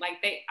right.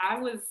 Like I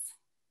was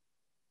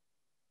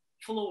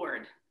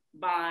floored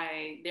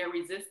by their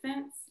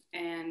resistance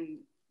and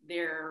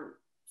their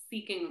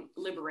seeking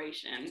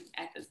liberation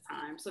at this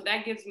time. So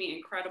that gives me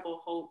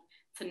incredible hope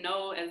to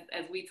know,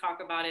 as we talk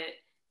about it,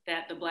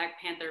 that the Black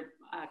Panther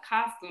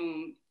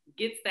costume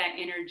gets that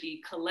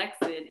energy, collects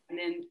it, and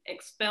then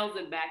expels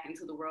it back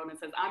into the world and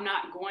says, I'm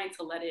not going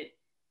to let it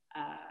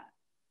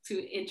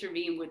to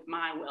intervene with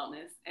my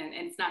wellness, and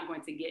it's not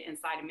going to get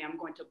inside of me. I'm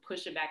going to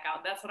push it back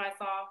out. That's what I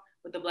saw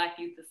with the Black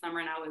youth this summer,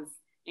 and I was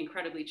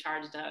incredibly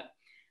charged up.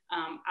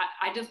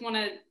 I just want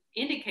to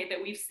indicate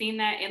that we've seen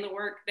that in the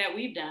work that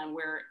we've done,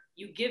 where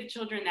you give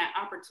children that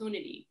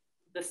opportunity,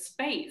 the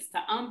space to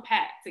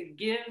unpack, to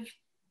give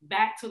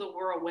back to the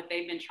world what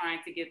they've been trying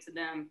to give to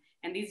them.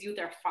 And these youth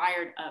are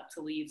fired up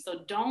to leave. So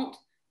don't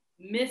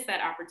miss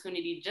that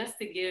opportunity just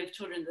to give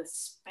children the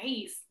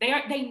space.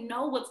 They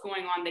know what's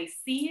going on. They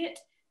see it.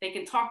 They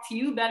can talk to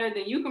you better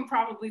than you can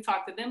probably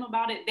talk to them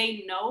about it.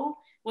 They know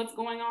what's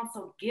going on.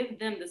 So give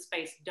them the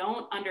space.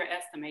 Don't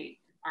underestimate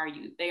our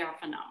youth. They are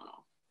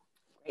phenomenal.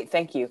 Great,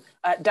 thank you.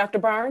 Dr.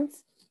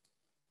 Barnes,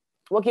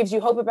 what gives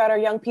you hope about our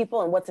young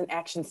people, and what's an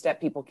action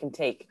step people can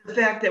take? The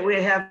fact that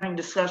we're having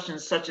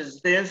discussions such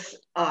as this,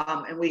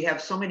 and we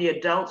have so many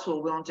adults who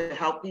are willing to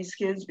help these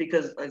kids,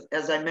 because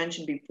as I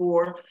mentioned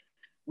before,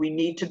 we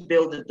need to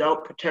build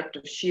adult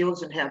protective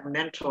shields and have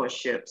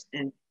mentorships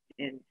and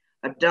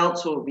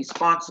adults who are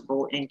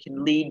responsible and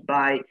can lead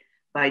by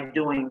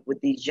doing with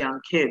these young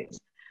kids.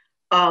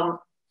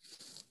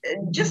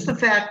 Just the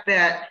fact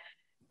that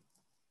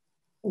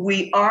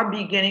we are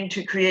beginning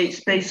to create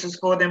spaces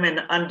for them and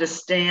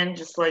understand,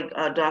 just like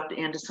Dr.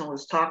 Anderson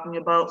was talking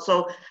about.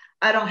 So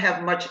I don't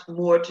have much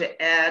more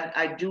to add.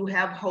 I do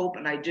have hope,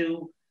 and I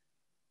do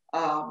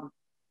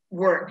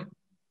work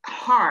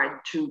hard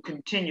to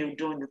continue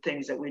doing the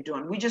things that we're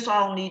doing. We just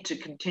all need to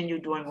continue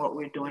doing what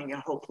we're doing,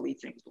 and hopefully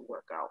things will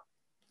work out.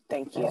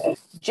 Thank you.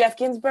 Jeff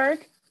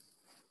Ginsburg,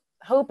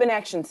 hope and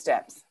action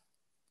steps.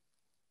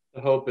 The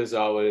hope is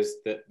always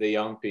that the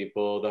young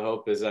people, the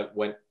hope is that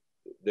when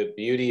the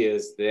beauty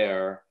is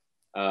there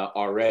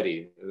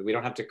already, we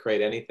don't have to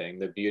create anything.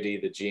 The beauty,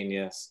 the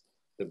genius,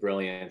 the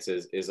brilliance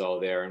is all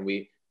there. And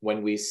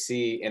when we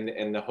see,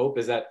 and the hope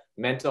is that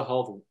mental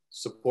health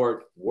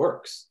support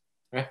works,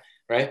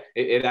 right?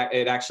 It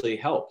actually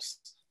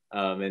helps.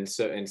 And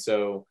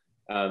so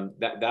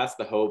that's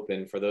the hope.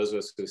 And for those of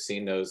us who've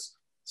seen those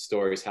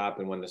stories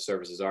happen, when the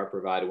services are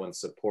provided, when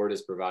support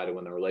is provided,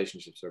 when the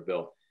relationships are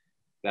built,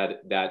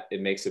 that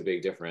it makes a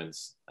big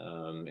difference.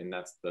 And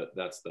that's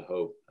the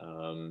hope.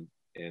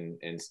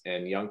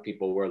 And young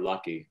people, we're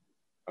lucky,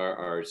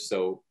 are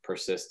so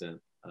persistent,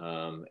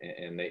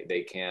 and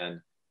they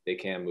can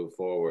move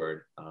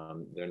forward.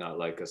 They're not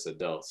like us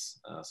adults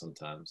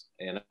sometimes.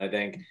 And I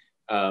think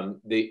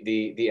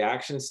the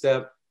action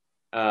step,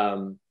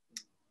 I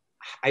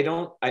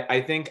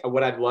think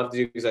what I'd love to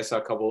do, because I saw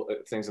a couple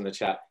of things in the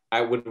chat, I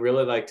would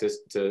really like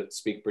to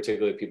speak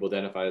particularly to people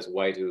identified as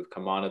white who've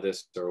come onto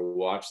this or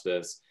watched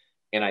this.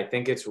 And I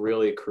think it's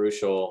really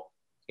crucial,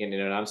 and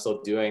I'm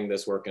still doing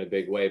this work in a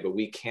big way, but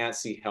we can't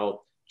see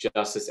health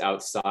justice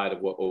outside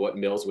of what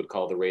Mills would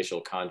call the racial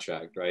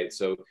contract, right?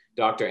 So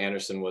Dr.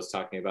 Anderson was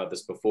talking about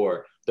this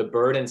before. The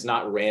burden's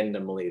not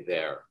randomly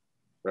there,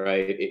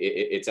 right?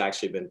 It's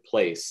actually been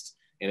placed,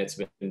 and it's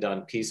been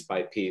done piece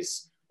by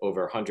piece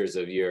over hundreds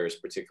of years,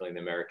 particularly in the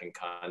American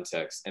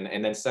context.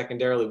 And then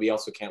secondarily, we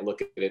also can't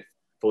look at it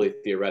fully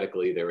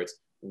theoretically either.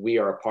 We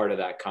are a part of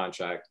that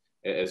contract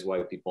as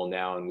white people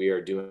now, and we are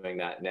doing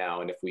that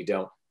now. And if we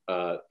don't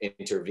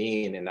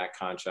intervene in that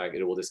contract,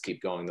 it will just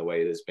keep going the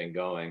way it has been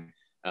going.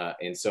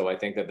 And so I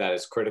think that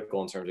is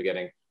critical in terms of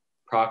getting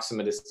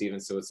proximate, as Stephen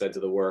said,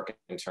 to the work,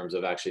 in terms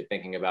of actually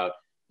thinking about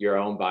your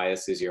own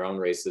biases, your own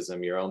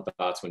racism, your own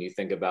thoughts. When you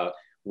think about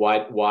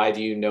why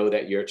do you know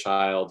that your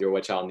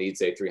white child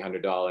needs a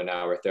 $300 an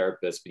hour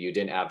therapist, but you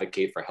didn't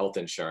advocate for health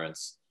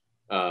insurance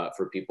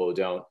for people who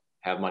don't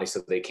have money,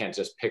 so they can't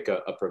just pick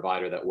a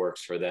provider that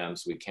works for them.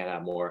 So we can't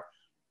have more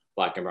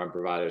Black and brown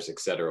providers, et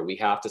cetera. We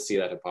have to see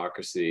that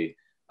hypocrisy,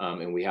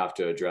 and we have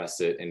to address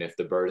it. And if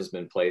the burden has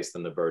been placed,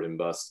 then the burden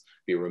must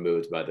be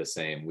removed by the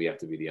same. We have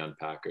to be the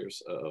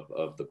unpackers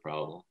of the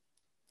problem.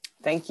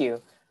 Thank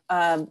you.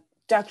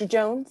 Dr.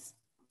 Jones?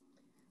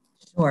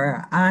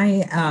 Sure.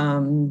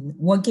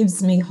 What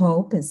gives me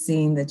hope is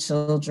seeing the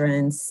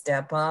children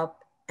step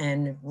up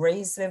and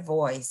raise their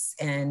voice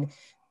and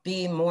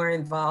be more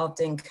involved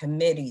in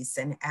committees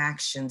and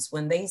actions.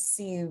 When they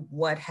see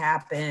what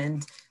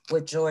happened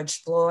with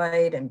George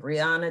Floyd and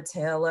Breonna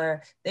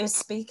Taylor, they're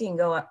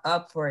speaking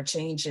up for a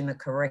change in the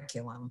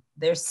curriculum.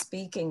 They're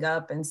speaking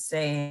up and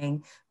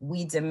saying,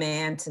 we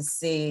demand to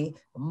see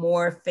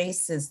more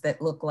faces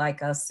that look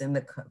like us in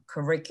the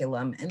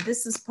curriculum. And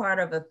this is part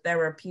of a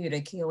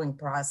therapeutic healing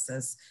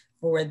process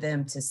for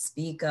them to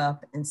speak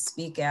up and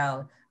speak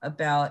out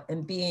about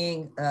and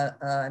being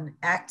an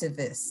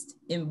activist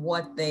in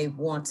what they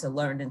want to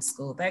learn in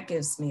school. That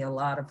gives me a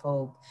lot of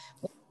hope.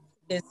 What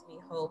gives me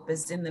hope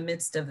is in the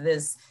midst of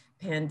this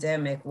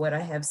pandemic, what I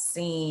have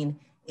seen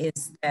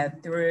is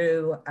that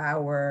through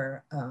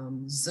our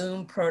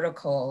Zoom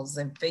protocols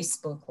and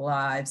Facebook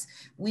Lives,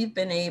 we've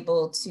been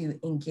able to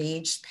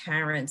engage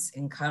parents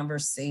in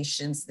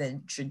conversations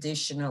that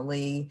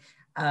traditionally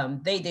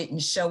they didn't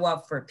show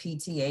up for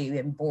PTA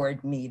and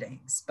board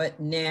meetings, but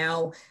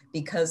now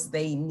because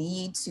they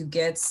need to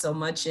get so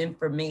much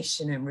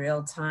information in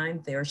real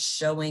time, they're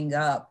showing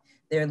up,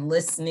 they're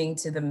listening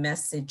to the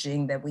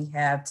messaging that we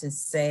have to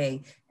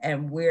say,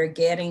 and we're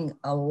getting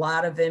a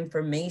lot of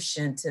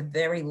information to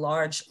very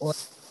large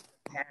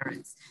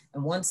parents.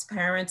 And once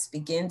parents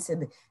begin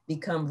to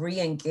become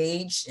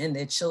re-engaged in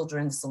their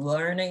children's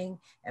learning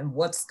and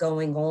what's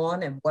going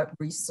on and what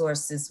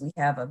resources we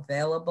have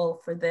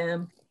available for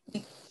them,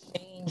 we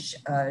change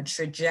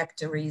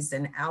trajectories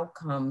and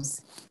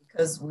outcomes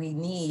because we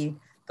need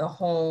the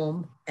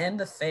home and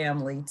the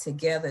family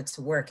together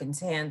to work in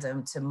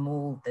tandem to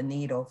move the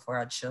needle for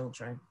our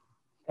children.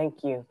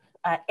 Thank you.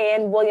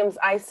 Ann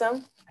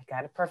Williams-Isom, I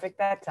got it perfect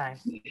that time.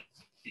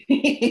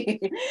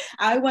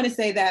 I want to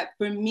say that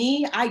for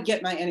me, I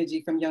get my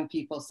energy from young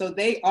people. So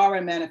they are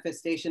a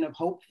manifestation of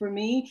hope for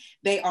me.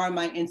 They are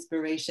my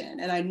inspiration.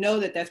 And I know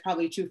that that's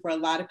probably true for a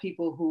lot of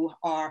people who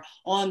are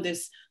on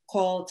this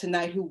call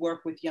tonight who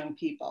work with young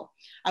people.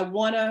 I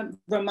want to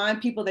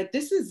remind people that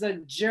this is a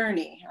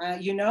journey,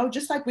 you know,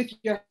 just like with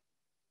your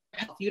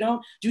health. You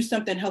don't do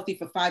something healthy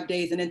for 5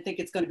 days and then think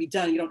it's going to be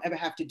done. You don't ever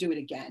have to do it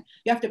again.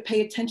 You have to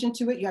pay attention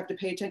to it. You have to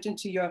pay attention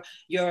to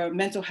your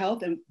mental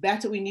health. And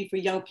that's what we need for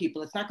young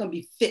people. It's not going to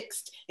be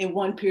fixed in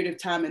one period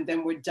of time and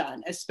then we're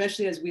done,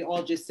 especially as we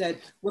all just said,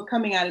 we're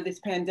coming out of this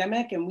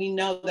pandemic and we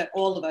know that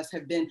all of us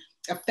have been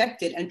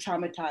affected and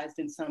traumatized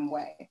in some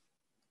way.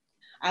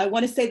 I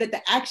want to say that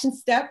the action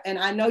step, and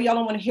I know y'all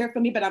don't want to hear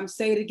from me, but I'm going to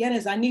say it again,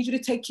 is I need you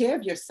to take care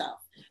of yourself.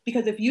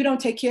 Because if you don't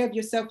take care of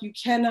yourself, you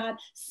cannot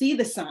see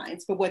the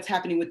signs for what's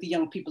happening with the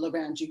young people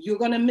around you. You're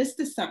going to miss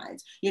the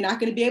signs. You're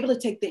not going to be able to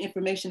take the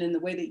information in the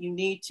way that you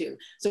need to.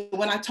 So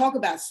when I talk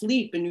about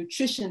sleep and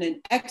nutrition and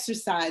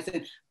exercise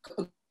and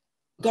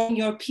going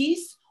your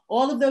peace,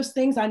 all of those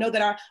things, I know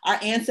that our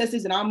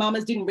ancestors and our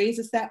mamas didn't raise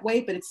us that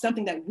way, but it's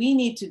something that we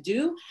need to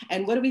do.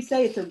 And what do we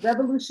say? It's a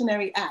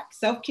revolutionary act.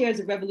 Self-care is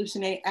a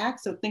revolutionary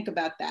act. So think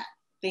about that.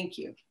 Thank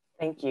you.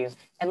 Thank you.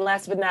 And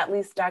last but not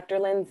least, Dr.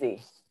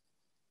 Lindsay.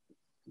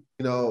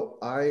 You know,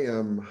 I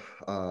am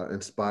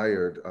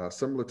inspired,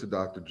 similar to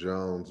Dr.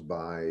 Jones,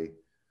 by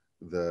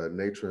the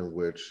nature in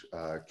which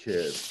our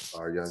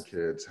young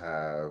kids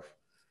have,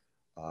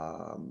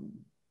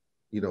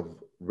 you know,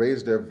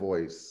 raised their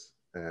voice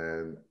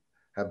and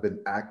have been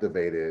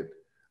activated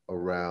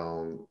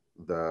around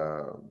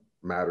the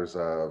matters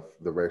of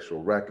the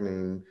racial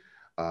reckoning,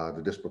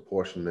 the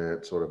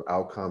disproportionate sort of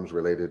outcomes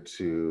related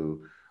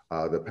to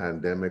the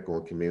pandemic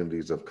on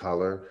communities of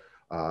color.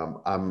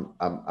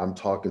 I'm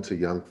talking to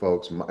young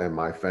folks in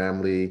my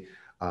family.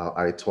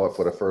 I taught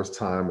for the first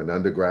time an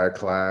undergrad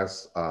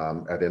class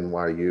at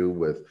NYU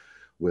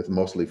with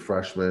mostly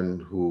freshmen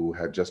who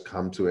had just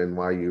come to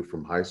NYU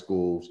from high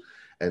schools,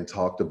 and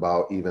talked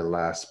about even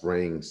last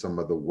spring some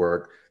of the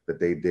work that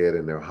they did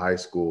in their high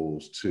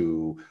schools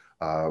to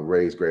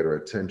raise greater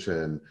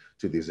attention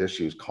to these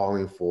issues,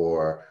 calling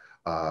for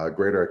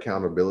greater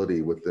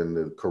accountability within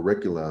the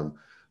curriculum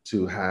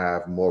to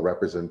have more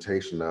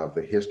representation of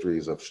the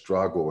histories of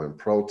struggle and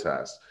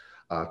protest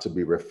to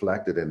be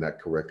reflected in that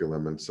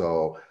curriculum. And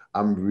so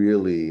I'm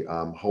really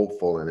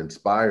hopeful and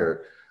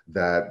inspired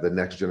that the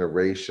next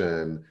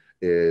generation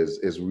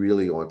is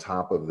really on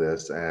top of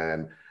this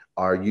and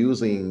are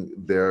using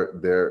their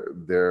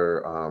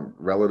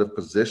relative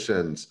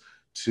positions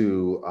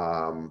to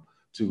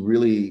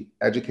really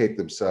educate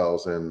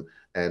themselves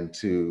and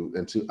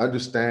to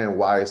understand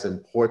why it's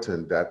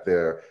important that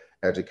they're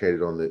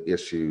educated on the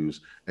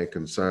issues and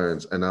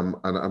concerns. And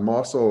I'm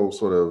also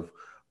sort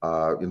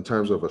of in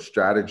terms of a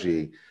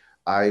strategy,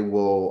 I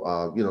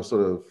will you know,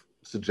 sort of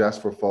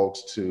suggest for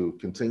folks to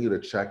continue to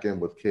check in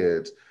with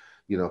kids,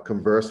 you know,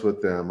 converse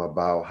with them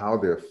about how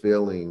they're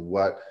feeling,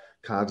 what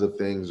kinds of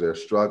things they're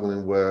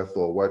struggling with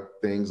or what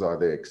things are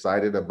they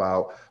excited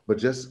about, but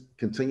just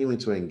continuing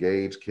to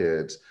engage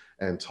kids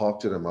and talk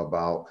to them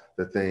about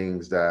the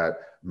things that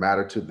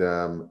matter to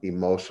them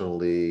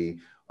emotionally,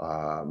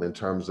 in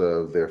terms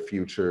of their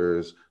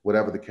futures,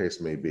 whatever the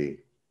case may be.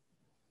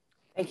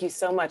 Thank you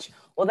so much.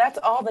 Well, that's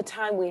all the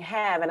time we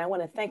have. And I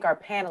want to thank our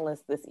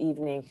panelists this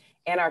evening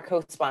and our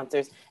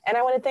co-sponsors. And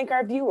I want to thank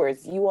our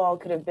viewers. You all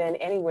could have been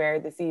anywhere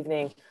this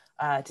evening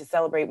to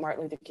celebrate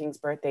Martin Luther King's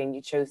birthday, and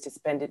you chose to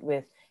spend it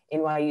with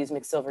NYU's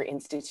McSilver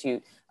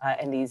Institute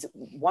and these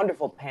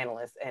wonderful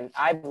panelists. And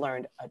I've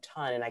learned a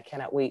ton, and I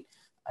cannot wait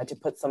to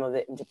put some of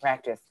it into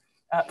practice.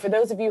 For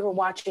those of you who are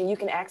watching, you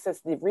can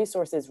access the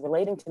resources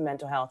relating to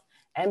mental health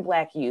and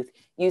Black youth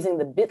using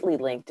the bit.ly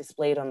link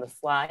displayed on the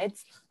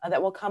slides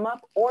that will come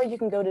up, or you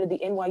can go to the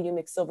NYU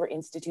McSilver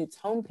Institute's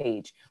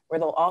homepage, where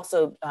they'll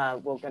also,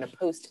 we're going to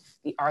post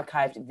the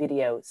archived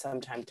video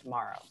sometime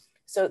tomorrow.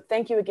 So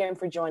thank you again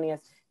for joining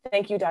us.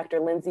 Thank you, Dr.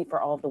 Lindsay, for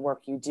all of the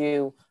work you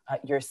do,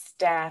 your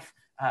staff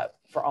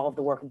for all of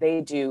the work they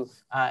do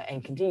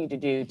and continue to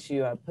do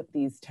to put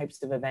these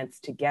types of events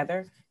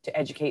together to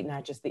educate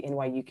not just the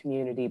NYU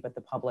community, but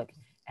the public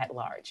at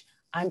large.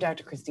 I'm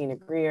Dr. Christina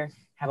Greer.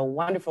 Have a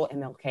wonderful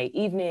MLK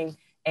evening,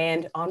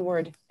 and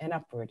onward and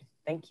upward.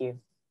 Thank you.